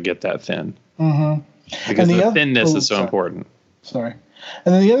figured out how to get that thin. Mm-hmm. Because the thinness is so important. Sorry.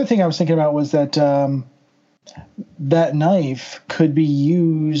 And then the other thing I was thinking about was that that knife could be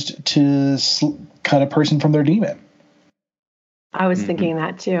used to cut a person from their demon. I was thinking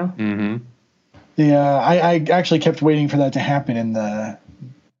that too. Mm-hmm. Yeah, I actually kept waiting for that to happen in the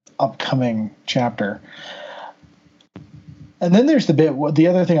upcoming chapter. And then there's the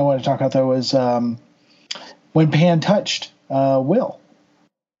other thing I wanted to talk about, though, was when Pan touched Will.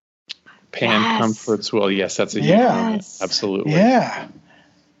 Pan comforts Will. Yes, that's a yes. Absolutely. Yeah.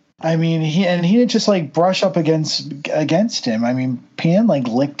 I mean, he didn't just like brush up against him. I mean, Pan like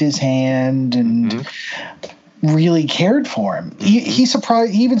licked his hand and really cared for him. He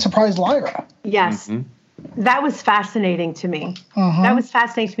even surprised Lyra. Yes. That was fascinating to me. That was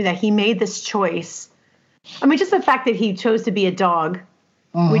fascinating to me that he made this choice. I mean, just the fact that he chose to be a dog,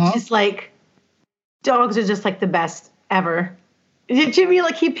 which is like, dogs are just like the best ever. To me,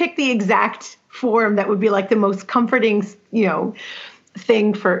 like he picked the exact form that would be like the most comforting,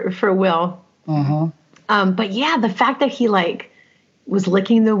 thing for Will. But yeah, the fact that he like was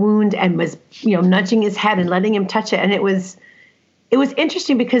licking the wound and was, nudging his head and letting him touch it. And it was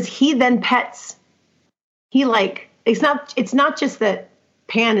interesting because he then pets, it's not just that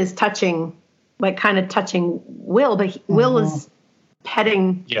Pan is touching, like kind of touching Will, but Will is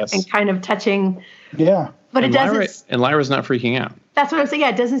petting and kind of touching. Yeah. But it doesn't. And Lyra's not freaking out. That's what I'm saying. Yeah,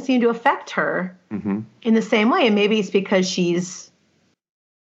 it doesn't seem to affect her in the same way. And maybe it's because she's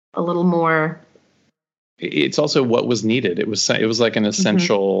a little more. It's also what was needed. It was like an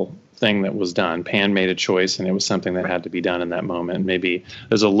essential thing that was done. Pan made a choice, and it was something that had to be done in that moment. Maybe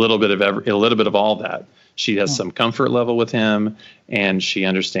there's a little bit of all that. She has some comfort level with him, and she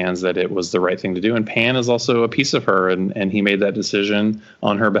understands that it was the right thing to do. And Pan is also a piece of her, and he made that decision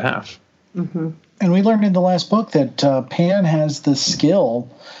on her behalf. And we learned in the last book that Pan has the skill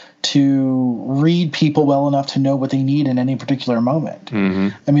to read people well enough to know what they need in any particular moment.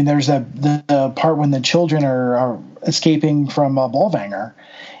 I mean, there's the part when the children are escaping from Bolvanger,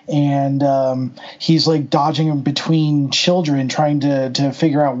 and he's like dodging between children, trying to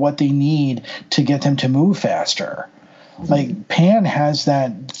figure out what they need to get them to move faster. Like Pan has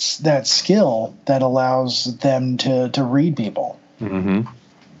that skill that allows them to read people.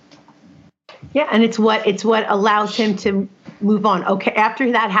 Yeah, and it's what allows him to move on. Okay,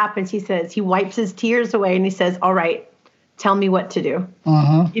 after that happens, he wipes his tears away and he says, "All right, tell me what to do."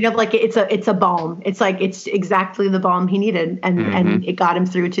 Like it's a balm. It's like it's exactly the balm he needed, and it got him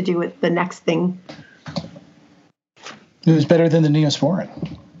through to do the next thing. It was better than the Neosporin.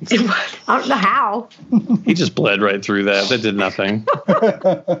 I don't know how. He just bled right through that. That did nothing.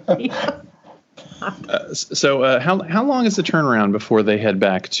 So how long is the turnaround before they head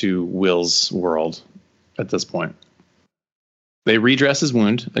back to Will's world at this point? They redress his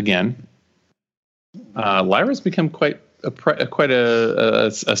wound again. Lyra's become quite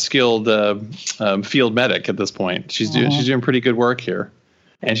a skilled field medic at this point. She's doing pretty good work here,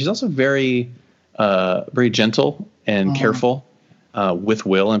 and she's also very gentle and careful with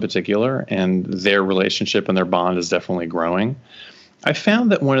Will in particular, and their relationship and their bond is definitely growing. I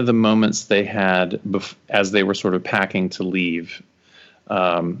found that one of the moments they had as they were sort of packing to leave,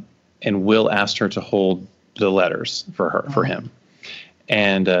 and Will asked her to hold the letters for him.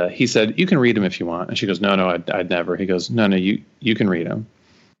 And he said, "You can read them if you want." And she goes, No, I'd never. He goes, No, you can read them.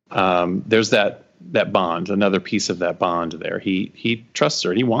 There's that bond, another piece of that bond there. He trusts her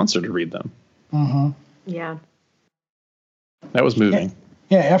and he wants her to read them. Yeah. That was moving.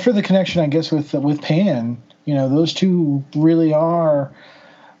 Yeah, after the connection, I guess, with Pan, those two really are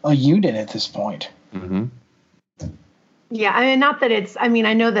a unit at this point. Yeah, I mean, not that it's. I mean,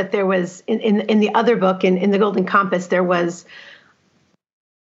 I know that there was in the other book, in the Golden Compass, there was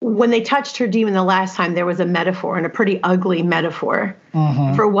when they touched her demon the last time, there was a metaphor, and a pretty ugly metaphor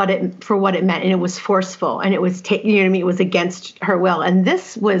for what it meant, and it was forceful, and it was it was against her will, and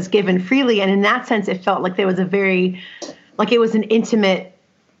this was given freely, and in that sense, it felt like there was it was an intimate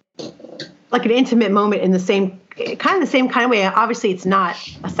moment in the same kind of way. Obviously, it's not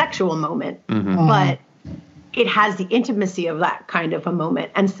a sexual moment, but it has the intimacy of that kind of a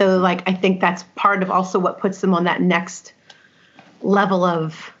moment. And so, like, I think that's part of also what puts them on that next level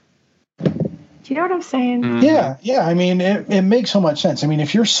of, do you know what I'm saying? Mm-hmm. Yeah. I mean, it makes so much sense. I mean,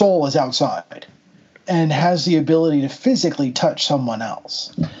 if your soul is outside and has the ability to physically touch someone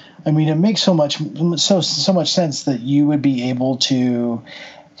else, I mean, it makes so much sense that you would be able to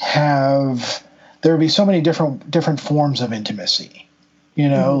have, there would be so many different forms of intimacy. You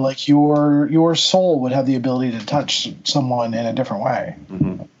know, like your soul would have the ability to touch someone in a different way.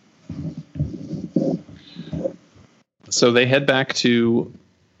 Mm-hmm. So they head back to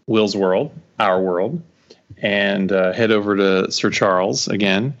Will's world, our world, and head over to Sir Charles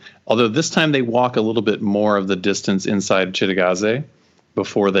again. Although this time they walk a little bit more of the distance inside Cittagazze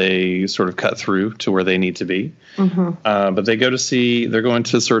before they sort of cut through to where they need to be. Mm-hmm. But they're going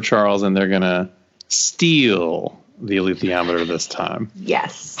to Sir Charles, and they're going to steal the alethiometer this time.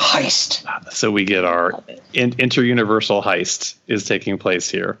 Yes. Heist. So we get our inter-universal heist is taking place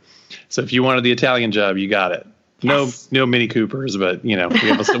here. So if you wanted the Italian job, you got it. Yes. No Mini Coopers, but we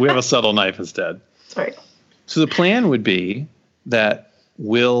have a subtle knife instead. That's right. So the plan would be that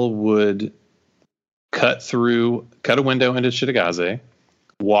Will would cut a window into Cittagazze,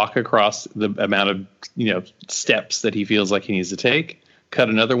 walk across the amount of steps that he feels like he needs to take, cut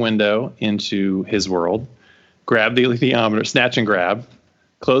another window into his world, grab the alethiometer, snatch and grab,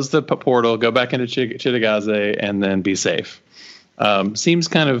 close the portal, go back into Cittagazze, and then be safe. Seems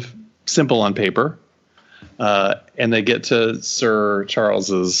kind of simple on paper. And they get to Sir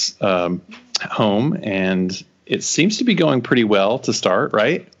Charles's home, and it seems to be going pretty well to start,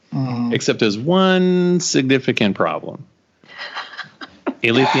 right? Mm-hmm. Except there's one significant problem.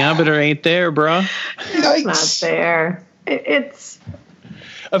 Alethiometer ain't there, bruh. It's not there. It's.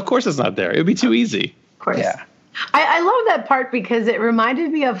 Of course it's not there. It would be too easy. Of course. Yeah. I love that part because it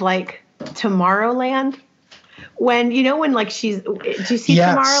reminded me of like Tomorrowland. When like do you see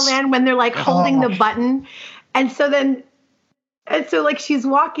Yes. Tomorrowland when they're like holding the button, and so like she's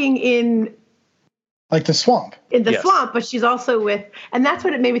walking in like the swamp. In the Yes. swamp, but she's also and that's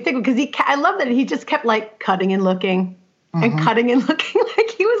what it made me think of, because I love that he just kept like cutting and looking and cutting and looking,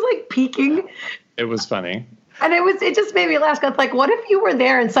 like he was like peeking. It was funny. And it just made me laugh. I was like, what if you were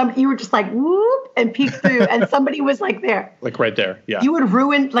there and you were just like whoop and peeked through and somebody was like there, like right there. Yeah. You would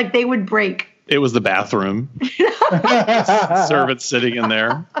ruin, like they would break. It was the bathroom. Servant sitting in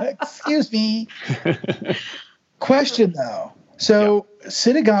there. Excuse me. Question though. So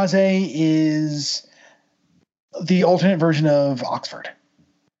Cittagazze is the alternate version of Oxford.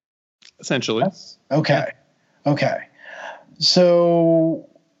 Essentially. Okay. So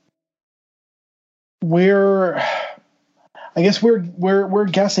we're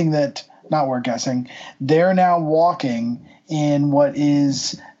guessing that, not we're guessing, they're now walking in what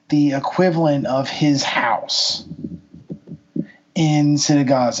is the equivalent of his house in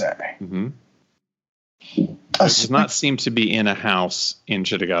Cittagazze. Mm-hmm. It does not seem to be in a house in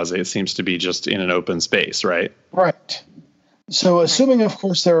Cittagazze. It seems to be just in an open space, right? Right. So assuming, of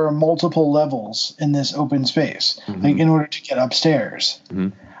course, there are multiple levels in this open space, like in order to get upstairs,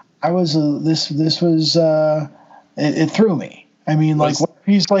 it threw me. I mean, like, what if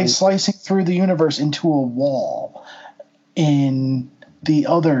he's like slicing through the universe into a wall in the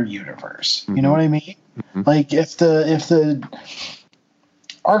other universe? You know what I mean? Mm-hmm. Like, if the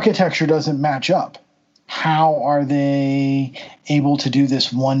architecture doesn't match up, how are they able to do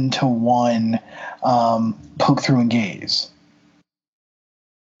this one-to-one poke through and gaze?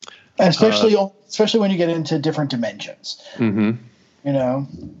 Especially when you get into different dimensions. Mm-hmm.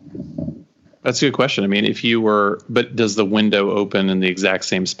 That's a good question. I mean, but does the window open in the exact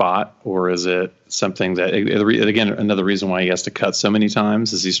same spot, or is it something that, again, another reason why he has to cut so many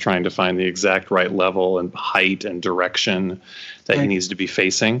times is he's trying to find the exact right level and height and direction that he needs to be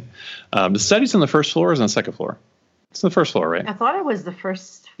facing. The study's on the first floor or is on the second floor? It's on the first floor, right? I thought it was the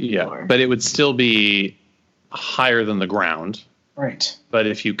first floor. But it would still be higher than the ground. Right. But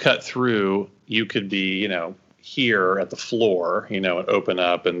if you cut through, you could be, here at the floor, and open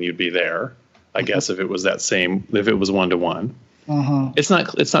up and you'd be there. I guess if it was one-to-one. Mm-hmm.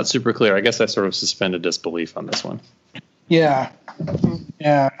 It's not super clear. I guess I sort of suspended disbelief on this one. Yeah.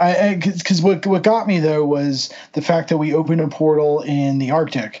 Because what got me though was the fact that we opened a portal in the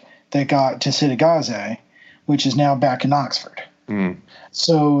Arctic that got to Cittagazze, which is now back in Oxford. Mm.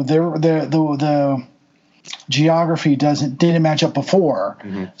 So the geography didn't match up before.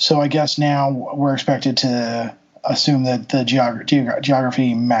 Mm-hmm. So I guess now we're expected to assume that the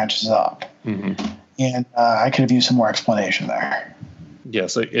geography matches up. Mm-hmm. And I could have used some more explanation there. Yeah,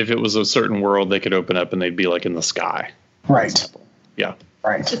 so if it was a certain world, they could open up and they'd be like in the sky. Right. Yeah.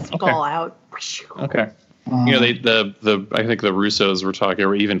 Right. Just fall out. Okay. You know, I think the Russos were talking,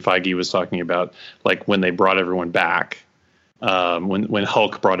 or even Feige was talking about, like when they brought everyone back, when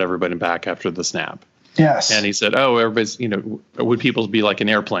Hulk brought everybody back after the snap. Yes. And he said, "Oh, everybody's, would people be like in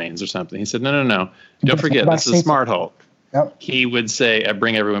airplanes or something?" He said, "No. Don't forget, this is Smart Hulk." Yep. He would say,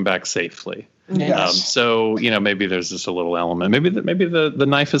 "Bring everyone back safely." Yes. So maybe there's just a little element. Maybe the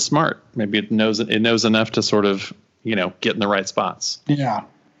knife is smart. Maybe it knows enough to sort of get in the right spots. Yeah.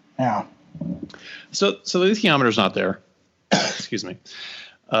 Yeah. So the alethiometer's not there. Excuse me.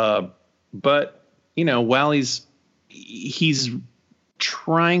 But while he's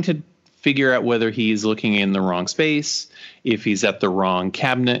trying to figure out whether he's looking in the wrong space, if he's at the wrong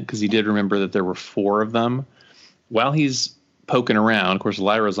cabinet, because he did remember that there were 4 of them. While he's poking around, of course,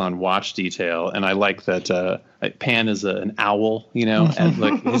 Lyra's on watch detail, and I like that Pan is an owl, at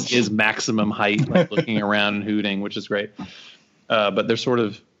like his maximum height, like looking around and hooting, which is great. But there's sort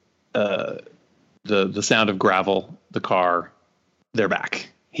of the sound of gravel, the car. They're back.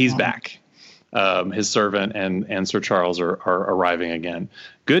 He's back. His servant and Sir Charles are arriving again.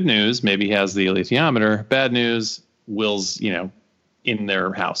 Good news, maybe he has the alethiometer. Bad news, Will's, in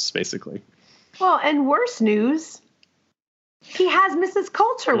their house, basically. Well, and worse news, he has Mrs.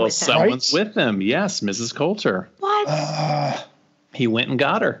 Coulter with him. Well, someone's with him. Yes, Mrs. Coulter. What? He went and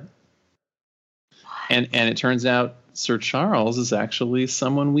got her. What? And it turns out Sir Charles is actually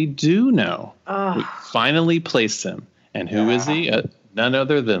someone we do know. We finally placed him. And who is he? None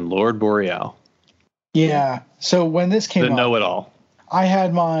other than Lord Boreal. Yeah. So when this came up, the know-it-all. I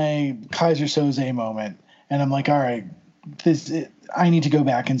had my Kaiser Soze moment, and I'm like, all right, I need to go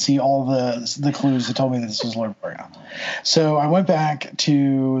back and see all the clues that told me that this was Lord Boreal. So I went back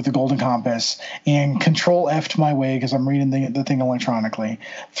to the Golden Compass and Control F'd my way, because I'm reading the thing electronically,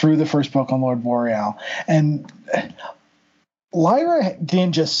 through the first book on Lord Boreal. And Lyra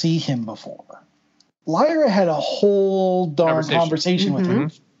didn't just see him before. Lyra had a whole darn conversation with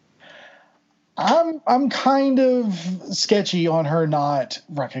him. I'm kind of sketchy on her not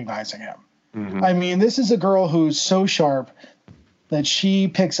recognizing him. Mm-hmm. I mean, this is a girl who's so sharp that she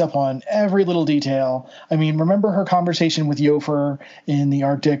picks up on every little detail. I mean, remember her conversation with Yofer in the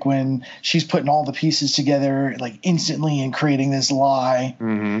Arctic when she's putting all the pieces together like instantly and creating this lie.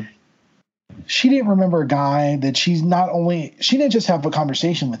 Mm-hmm. She didn't remember a guy that she didn't just have a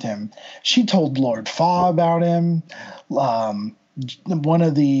conversation with him. She told Lord Fa about him. One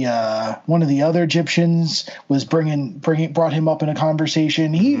of the other Egyptians was brought him up in a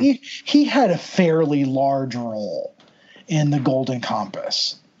conversation. He had a fairly large role in the Golden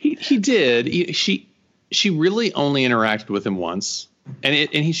Compass. He did. She really only interacted with him once,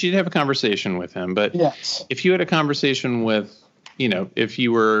 and she did have a conversation with him. But yes, if you had a conversation with, if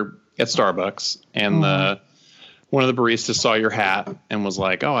you were at Starbucks and one of the baristas saw your hat and was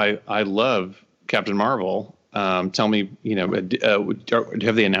like, "Oh, I love Captain Marvel. Tell me,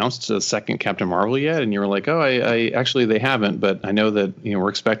 have they announced a second Captain Marvel yet?" And you were like, "Oh, I actually they haven't, but I know that we're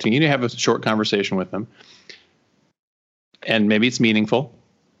expecting you to have a short conversation with them, and maybe it's meaningful."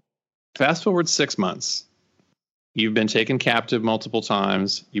 Fast forward 6 months, you've been taken captive multiple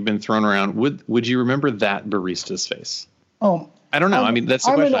times, you've been thrown around. Would you remember that barista's face? Oh, I don't know. That's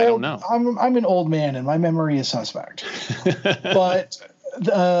the question. I don't know. I'm an old man, and my memory is suspect. But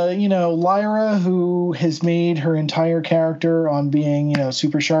Lyra, who has made her entire character on being,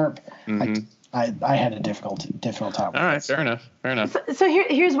 super sharp, I had a difficult time with All right, fair enough. So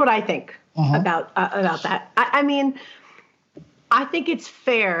here's what I think about that. I mean, I think it's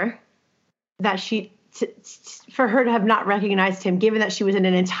fair that for her to have not recognized him, given that she was in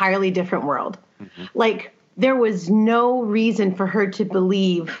an entirely different world. Mm-hmm. Like, there was no reason for her to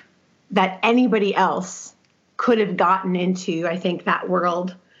believe that anybody else could have gotten into, I think, that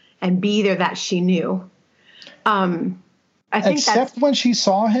world and be there that she knew. I think except when she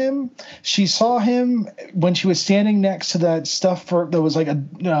saw him when she was standing next to that stuff that was like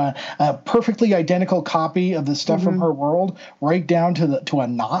a perfectly identical copy of the stuff from her world, right down to a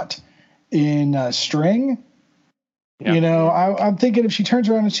knot in string. Yeah. I'm thinking if she turns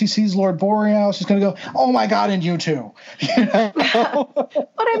around and she sees Lord Boreal, she's going to go, "Oh my God, and you too." But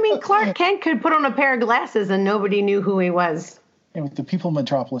I mean, Clark Kent could put on a pair of glasses and nobody knew who he was. Yeah, the people in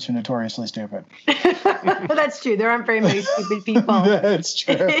Metropolis are notoriously stupid. That's true. There aren't very many stupid people. That's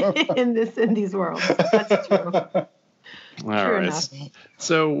true. in these worlds. That's true. All right. Enough.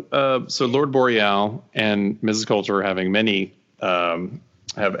 So Lord Boreal and Mrs. Coulter are having many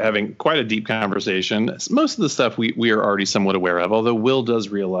having quite a deep conversation. Most of the stuff we are already somewhat aware of, although Will does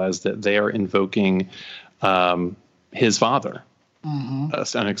realize that they are invoking his father,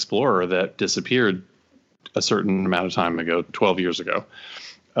 an explorer that disappeared a certain amount of time ago, 12 years ago.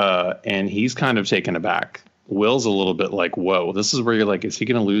 and he's kind of taken aback. Will's a little bit like, whoa, this is where you're like, is he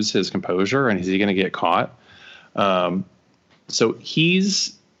going to lose his composure and is he going to get caught? So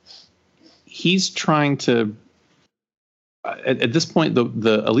he's trying to, at this point, the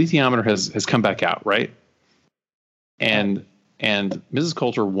alethiometer has come back out, right? And Mrs.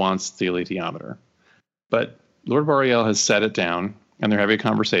 Coulter wants the alethiometer, but Lord Boreal has set it down and they're having a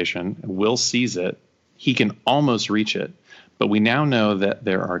conversation. Will sees it. He can almost reach it, but we now know that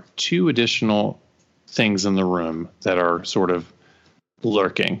there are 2 additional things in the room that are sort of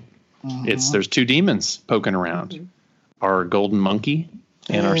lurking. There's 2 demons poking around. Our golden monkey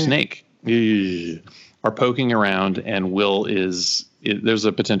and our snake are poking around, and Will there's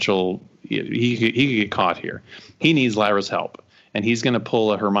a potential he could get caught here. He needs Lyra's help, and he's going to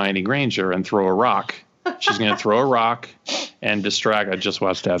pull a Hermione Granger and throw a rock. She's going to throw a rock and distract. I just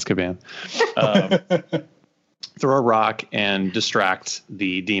watched Azkaban. Throw a rock and distract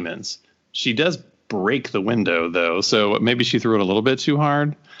the demons. She does break the window, though, so maybe she threw it a little bit too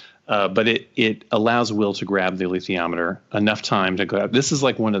hard. But it allows Will to grab the alethiometer enough time to grab. This is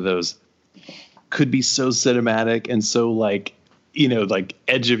like one of those, could be so cinematic and so like, like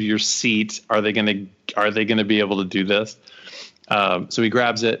edge of your seat. Are they gonna be able to do this? So he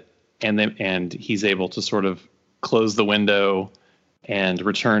grabs it and he's able to sort of close the window and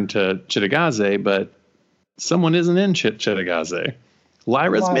return to Cittagazze, but someone isn't in Cittagazze.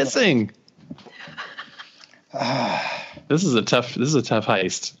 Lyra's missing. This is a tough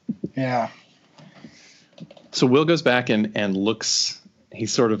heist. Yeah. So Will goes back and looks.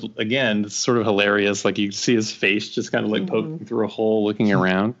 He's sort of, again, it's sort of hilarious. Like you see his face just kind of like poking through a hole, looking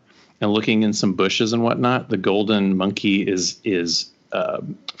around and looking in some bushes and whatnot. The golden monkey is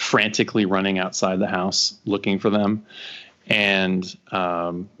frantically running outside the house looking for them. And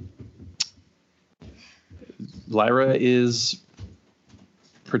Lyra is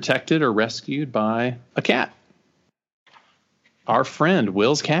protected or rescued by a cat. Our friend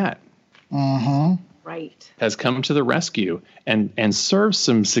Will's cat has come to the rescue and serves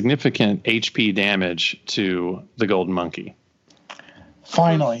some significant HP damage to the golden monkey.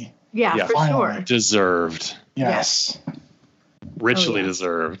 Finally. Yeah, for finally. sure. Deserved. Yes. Richly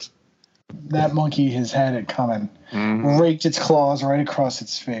deserved. That monkey has had it coming. Raked its claws right across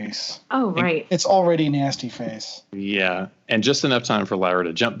its face. Oh, right. It's already a nasty face. Yeah. And just enough time for Lyra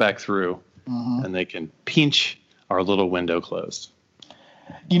to jump back through and they can pinch our little window closed.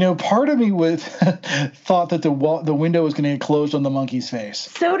 Part of me thought that the window was going to get closed on the monkey's face.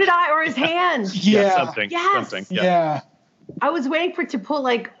 So did I, or his hand. Something. Yeah. I was waiting for it to pull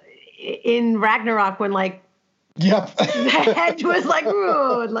like in Ragnarok when like Yep. the head was like,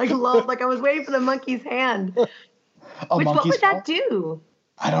 ooh, like low, like I was waiting for the monkey's hand. What would that do?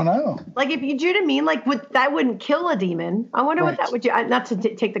 I don't know. Like if you do what I mean, like that wouldn't kill a demon. I wonder what that would do. Not to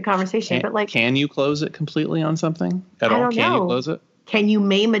take the conversation, but like, can you close it completely on something at all? Can you close it? Can you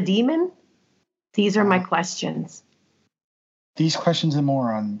maim a demon? These are my questions. These questions and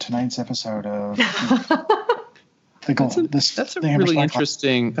more on tonight's episode of That's a really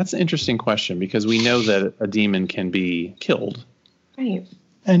interesting. That's an interesting question because we know that a demon can be killed, right,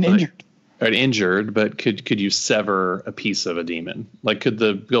 and injured. Injured, but could you sever a piece of a demon? Like, could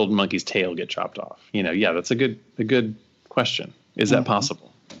the golden monkey's tail get chopped off? Yeah, that's a good question. Is that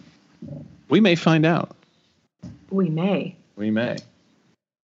possible? We may find out. We may.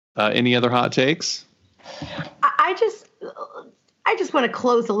 Any other hot takes? I just want to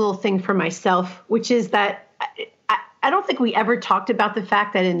close a little thing for myself, which is that I don't think we ever talked about the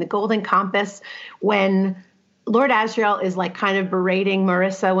fact that in the Golden Compass, when Lord Asriel is like kind of berating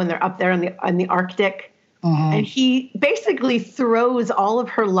Marissa when they're up there on the Arctic, and he basically throws all of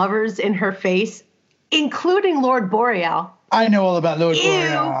her lovers in her face, including Lord Boreal. I know all about Lord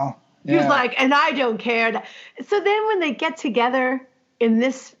Boreal. He's like, and I don't care. So then when they get together in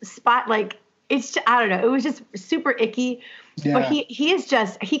this spot, like it's just, I don't know, it was just super icky. Yeah. But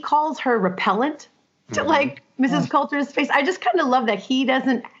he calls her repellent to like Mrs. Coulter's face. I just kind of love that he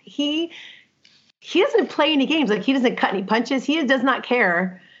doesn't play any games. Like he doesn't cut any punches. He does not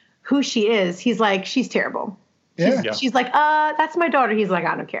care who she is. He's like, she's terrible. She's like, that's my daughter. He's like,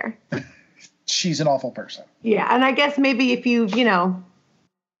 I don't care. She's an awful person. Yeah. And I guess maybe if you've, been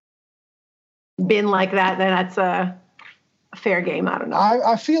like that, then that's a fair game. I don't know.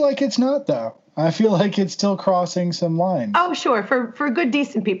 I feel like it's not, though. I feel like it's still crossing some lines. Oh, sure. For good,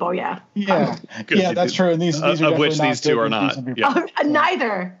 decent people, yeah. Yeah. Yeah, that's true. And these are of which these two are not. Yeah.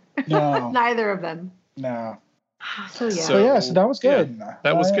 Neither. No. Neither of them. No. So that was good.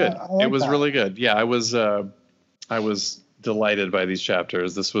 That was good. I like it was that. really good. Yeah, I was delighted by these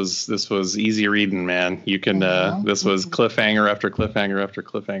chapters. This was easy reading, man. You can this was cliffhanger after cliffhanger after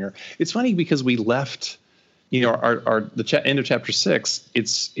cliffhanger. It's funny because we left, you know, end of chapter 6.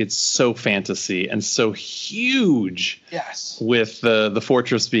 It's so fantasy and so huge. Yes. With the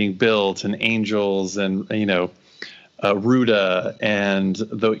fortress being built and angels and, you know, Ruda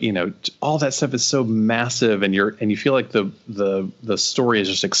and all that stuff is so massive, and you feel like the story is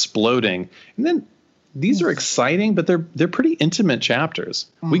just exploding. And then these are exciting, but they're pretty intimate chapters.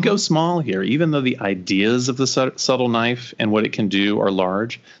 We go small here, even though the ideas of the subtle knife and what it can do are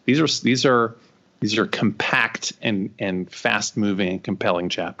large. These are compact and fast moving and compelling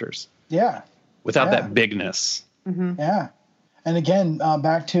chapters. Yeah. Without that bigness. Mm-hmm. Yeah. And again,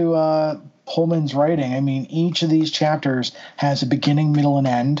 back to Pullman's writing. I mean, each of these chapters has a beginning, middle, and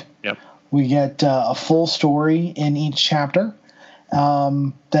end. Yep. We get a full story in each chapter.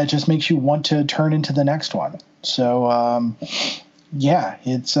 That just makes you want to turn into the next one. So,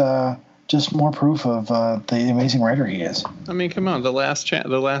 it's just more proof of the amazing writer he is. I mean, come on, the last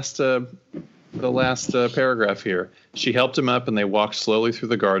paragraph here. She helped him up, and they walked slowly through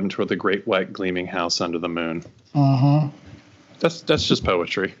the garden toward the great white gleaming house under the moon. Mm-hmm. That's just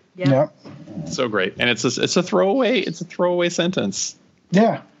poetry. Yep. So great, and it's a throwaway sentence.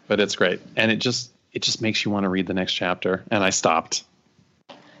 Yeah, but it's great, and it just makes you want to read the next chapter. And I stopped.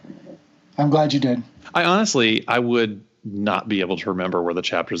 I'm glad you did. I would not be able to remember where the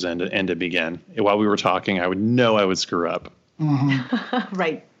chapters end and begin. While we were talking, I would screw up. Mm-hmm.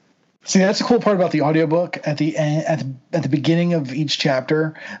 Right. See, that's the cool part about the audiobook. At the end, at the beginning of each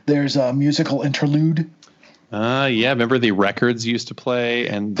chapter, there's a musical interlude. Remember the records used to play,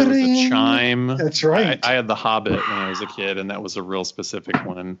 and there was a chime. That's right. I had The Hobbit when I was a kid, and that was a real specific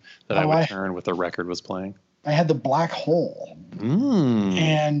one that I would turn with the record was playing. I had The Black Hole.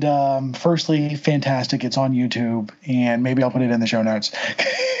 And firstly, fantastic. It's on YouTube, and maybe I'll put it in the show notes.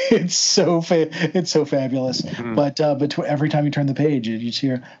 It's so fabulous. But every time you turn the page, you just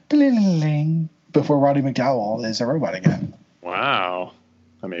hear bling before Roddy McDowell is a robot again. Wow,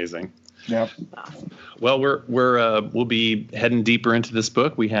 amazing. Yep. Well, we'll be heading deeper into this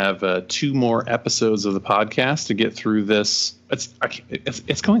book. We have 2 more episodes of the podcast to get through this.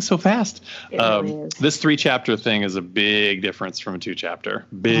 It's going so fast. It really is. This 3-chapter thing is a big difference from a 2-chapter.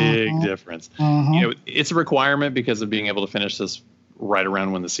 Big difference. You know, it's a requirement because of being able to finish this right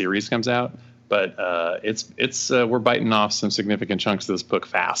around when the series comes out. But we're biting off some significant chunks of this book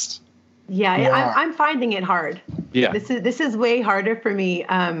fast. Yeah. I'm finding it hard. Yeah. This is way harder for me.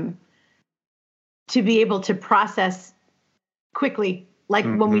 To be able to process quickly, like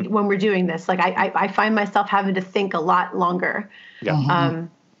when we're doing this, like I find myself having to think a lot longer. Yeah.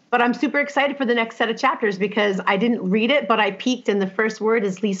 But I'm super excited for the next set of chapters because I didn't read it, but I peeked and the first word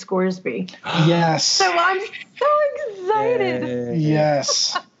is Lee Scoresby. Yes. So I'm so excited.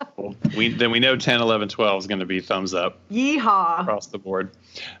 Yes. We know 10, 11, 12 is going to be thumbs up. Yeehaw. Across the board.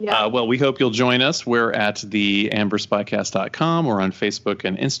 Yeah. Well, we hope you'll join us. We're at theamberspycast.com. We're on Facebook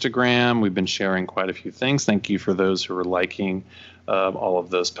and Instagram. We've been sharing quite a few things. Thank you for those who are liking all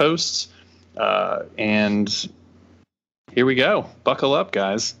of those posts. And here we go. Buckle up,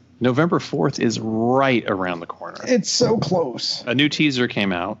 guys. November 4th is right around the corner. It's so close. A new teaser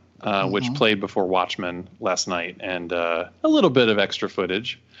came out, which played before Watchmen last night, and a little bit of extra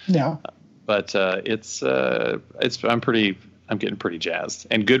footage. Yeah. But I'm getting pretty jazzed,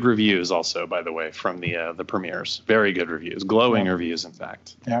 and good reviews also, by the way, from the premieres. Very good reviews, glowing reviews, in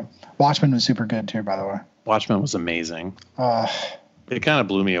fact. Yeah. Watchmen was super good too, by the way. Watchmen was amazing. It kind of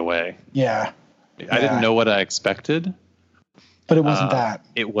blew me away. Yeah. I didn't know what I expected. But it wasn't that.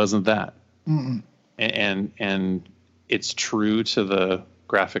 It wasn't that. Mm-mm. And it's true to the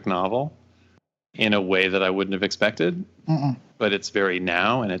graphic novel in a way that I wouldn't have expected. Mm-mm. But it's very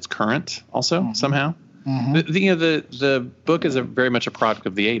now, and it's current also somehow. Mm-hmm. The book is very much a product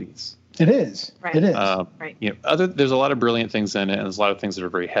of the 80s. It is. Right. It is. Right. You know, there's a lot of brilliant things in it, and there's a lot of things that are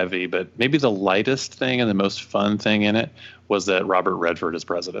very heavy. But maybe the lightest thing and the most fun thing in it was that Robert Redford is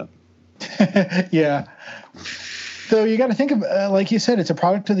president. Yeah. So you got to think of, like you said, it's a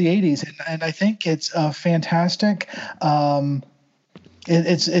product of the 80s, and I think it's fantastic.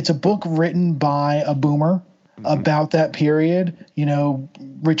 It's a book written by a boomer about that period. You know,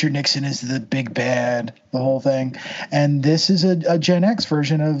 Richard Nixon is the big bad, the whole thing, and this is a Gen X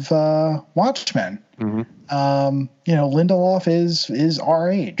version of Watchmen. You know, Lindelof is our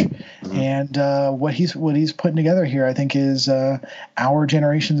age, and what he's putting together here, I think, is our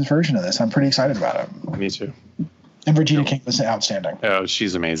generation's version of this. I'm pretty excited about it. Me too. And Virginia King was outstanding. Oh,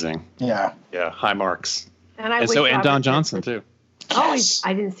 she's amazing. Yeah. Yeah, high marks. And Don Johnson too. Oh,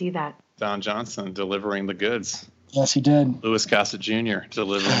 I didn't see that. Don Johnson delivering the goods. Yes, he did. Louis Gossett Jr.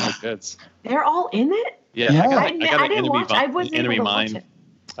 delivering the goods. They're all in it? Yeah, Yeah. I got an enemy able to mine. watch it.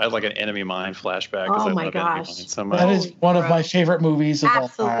 I had like an enemy mine flashback. Oh I my love gosh. Enemy Mine so much. That is one of my gross. favorite movies of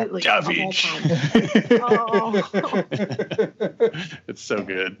Absolutely. Garbage. Oh. It's so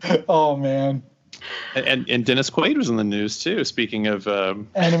good. all time. Oh man. And Dennis Quaid was in the news too. Speaking of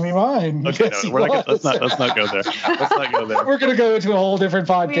Enemy Mine. okay, Yes, no, he we're not was. let's not go there. Let's not go there. We're gonna go into a whole different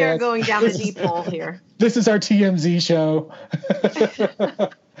podcast. We are going down the deep hole here. This is our TMZ show.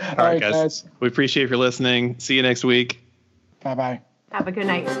 All right, guys. We appreciate you for listening. See you next week. Bye bye. Have a good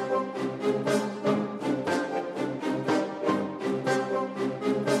night.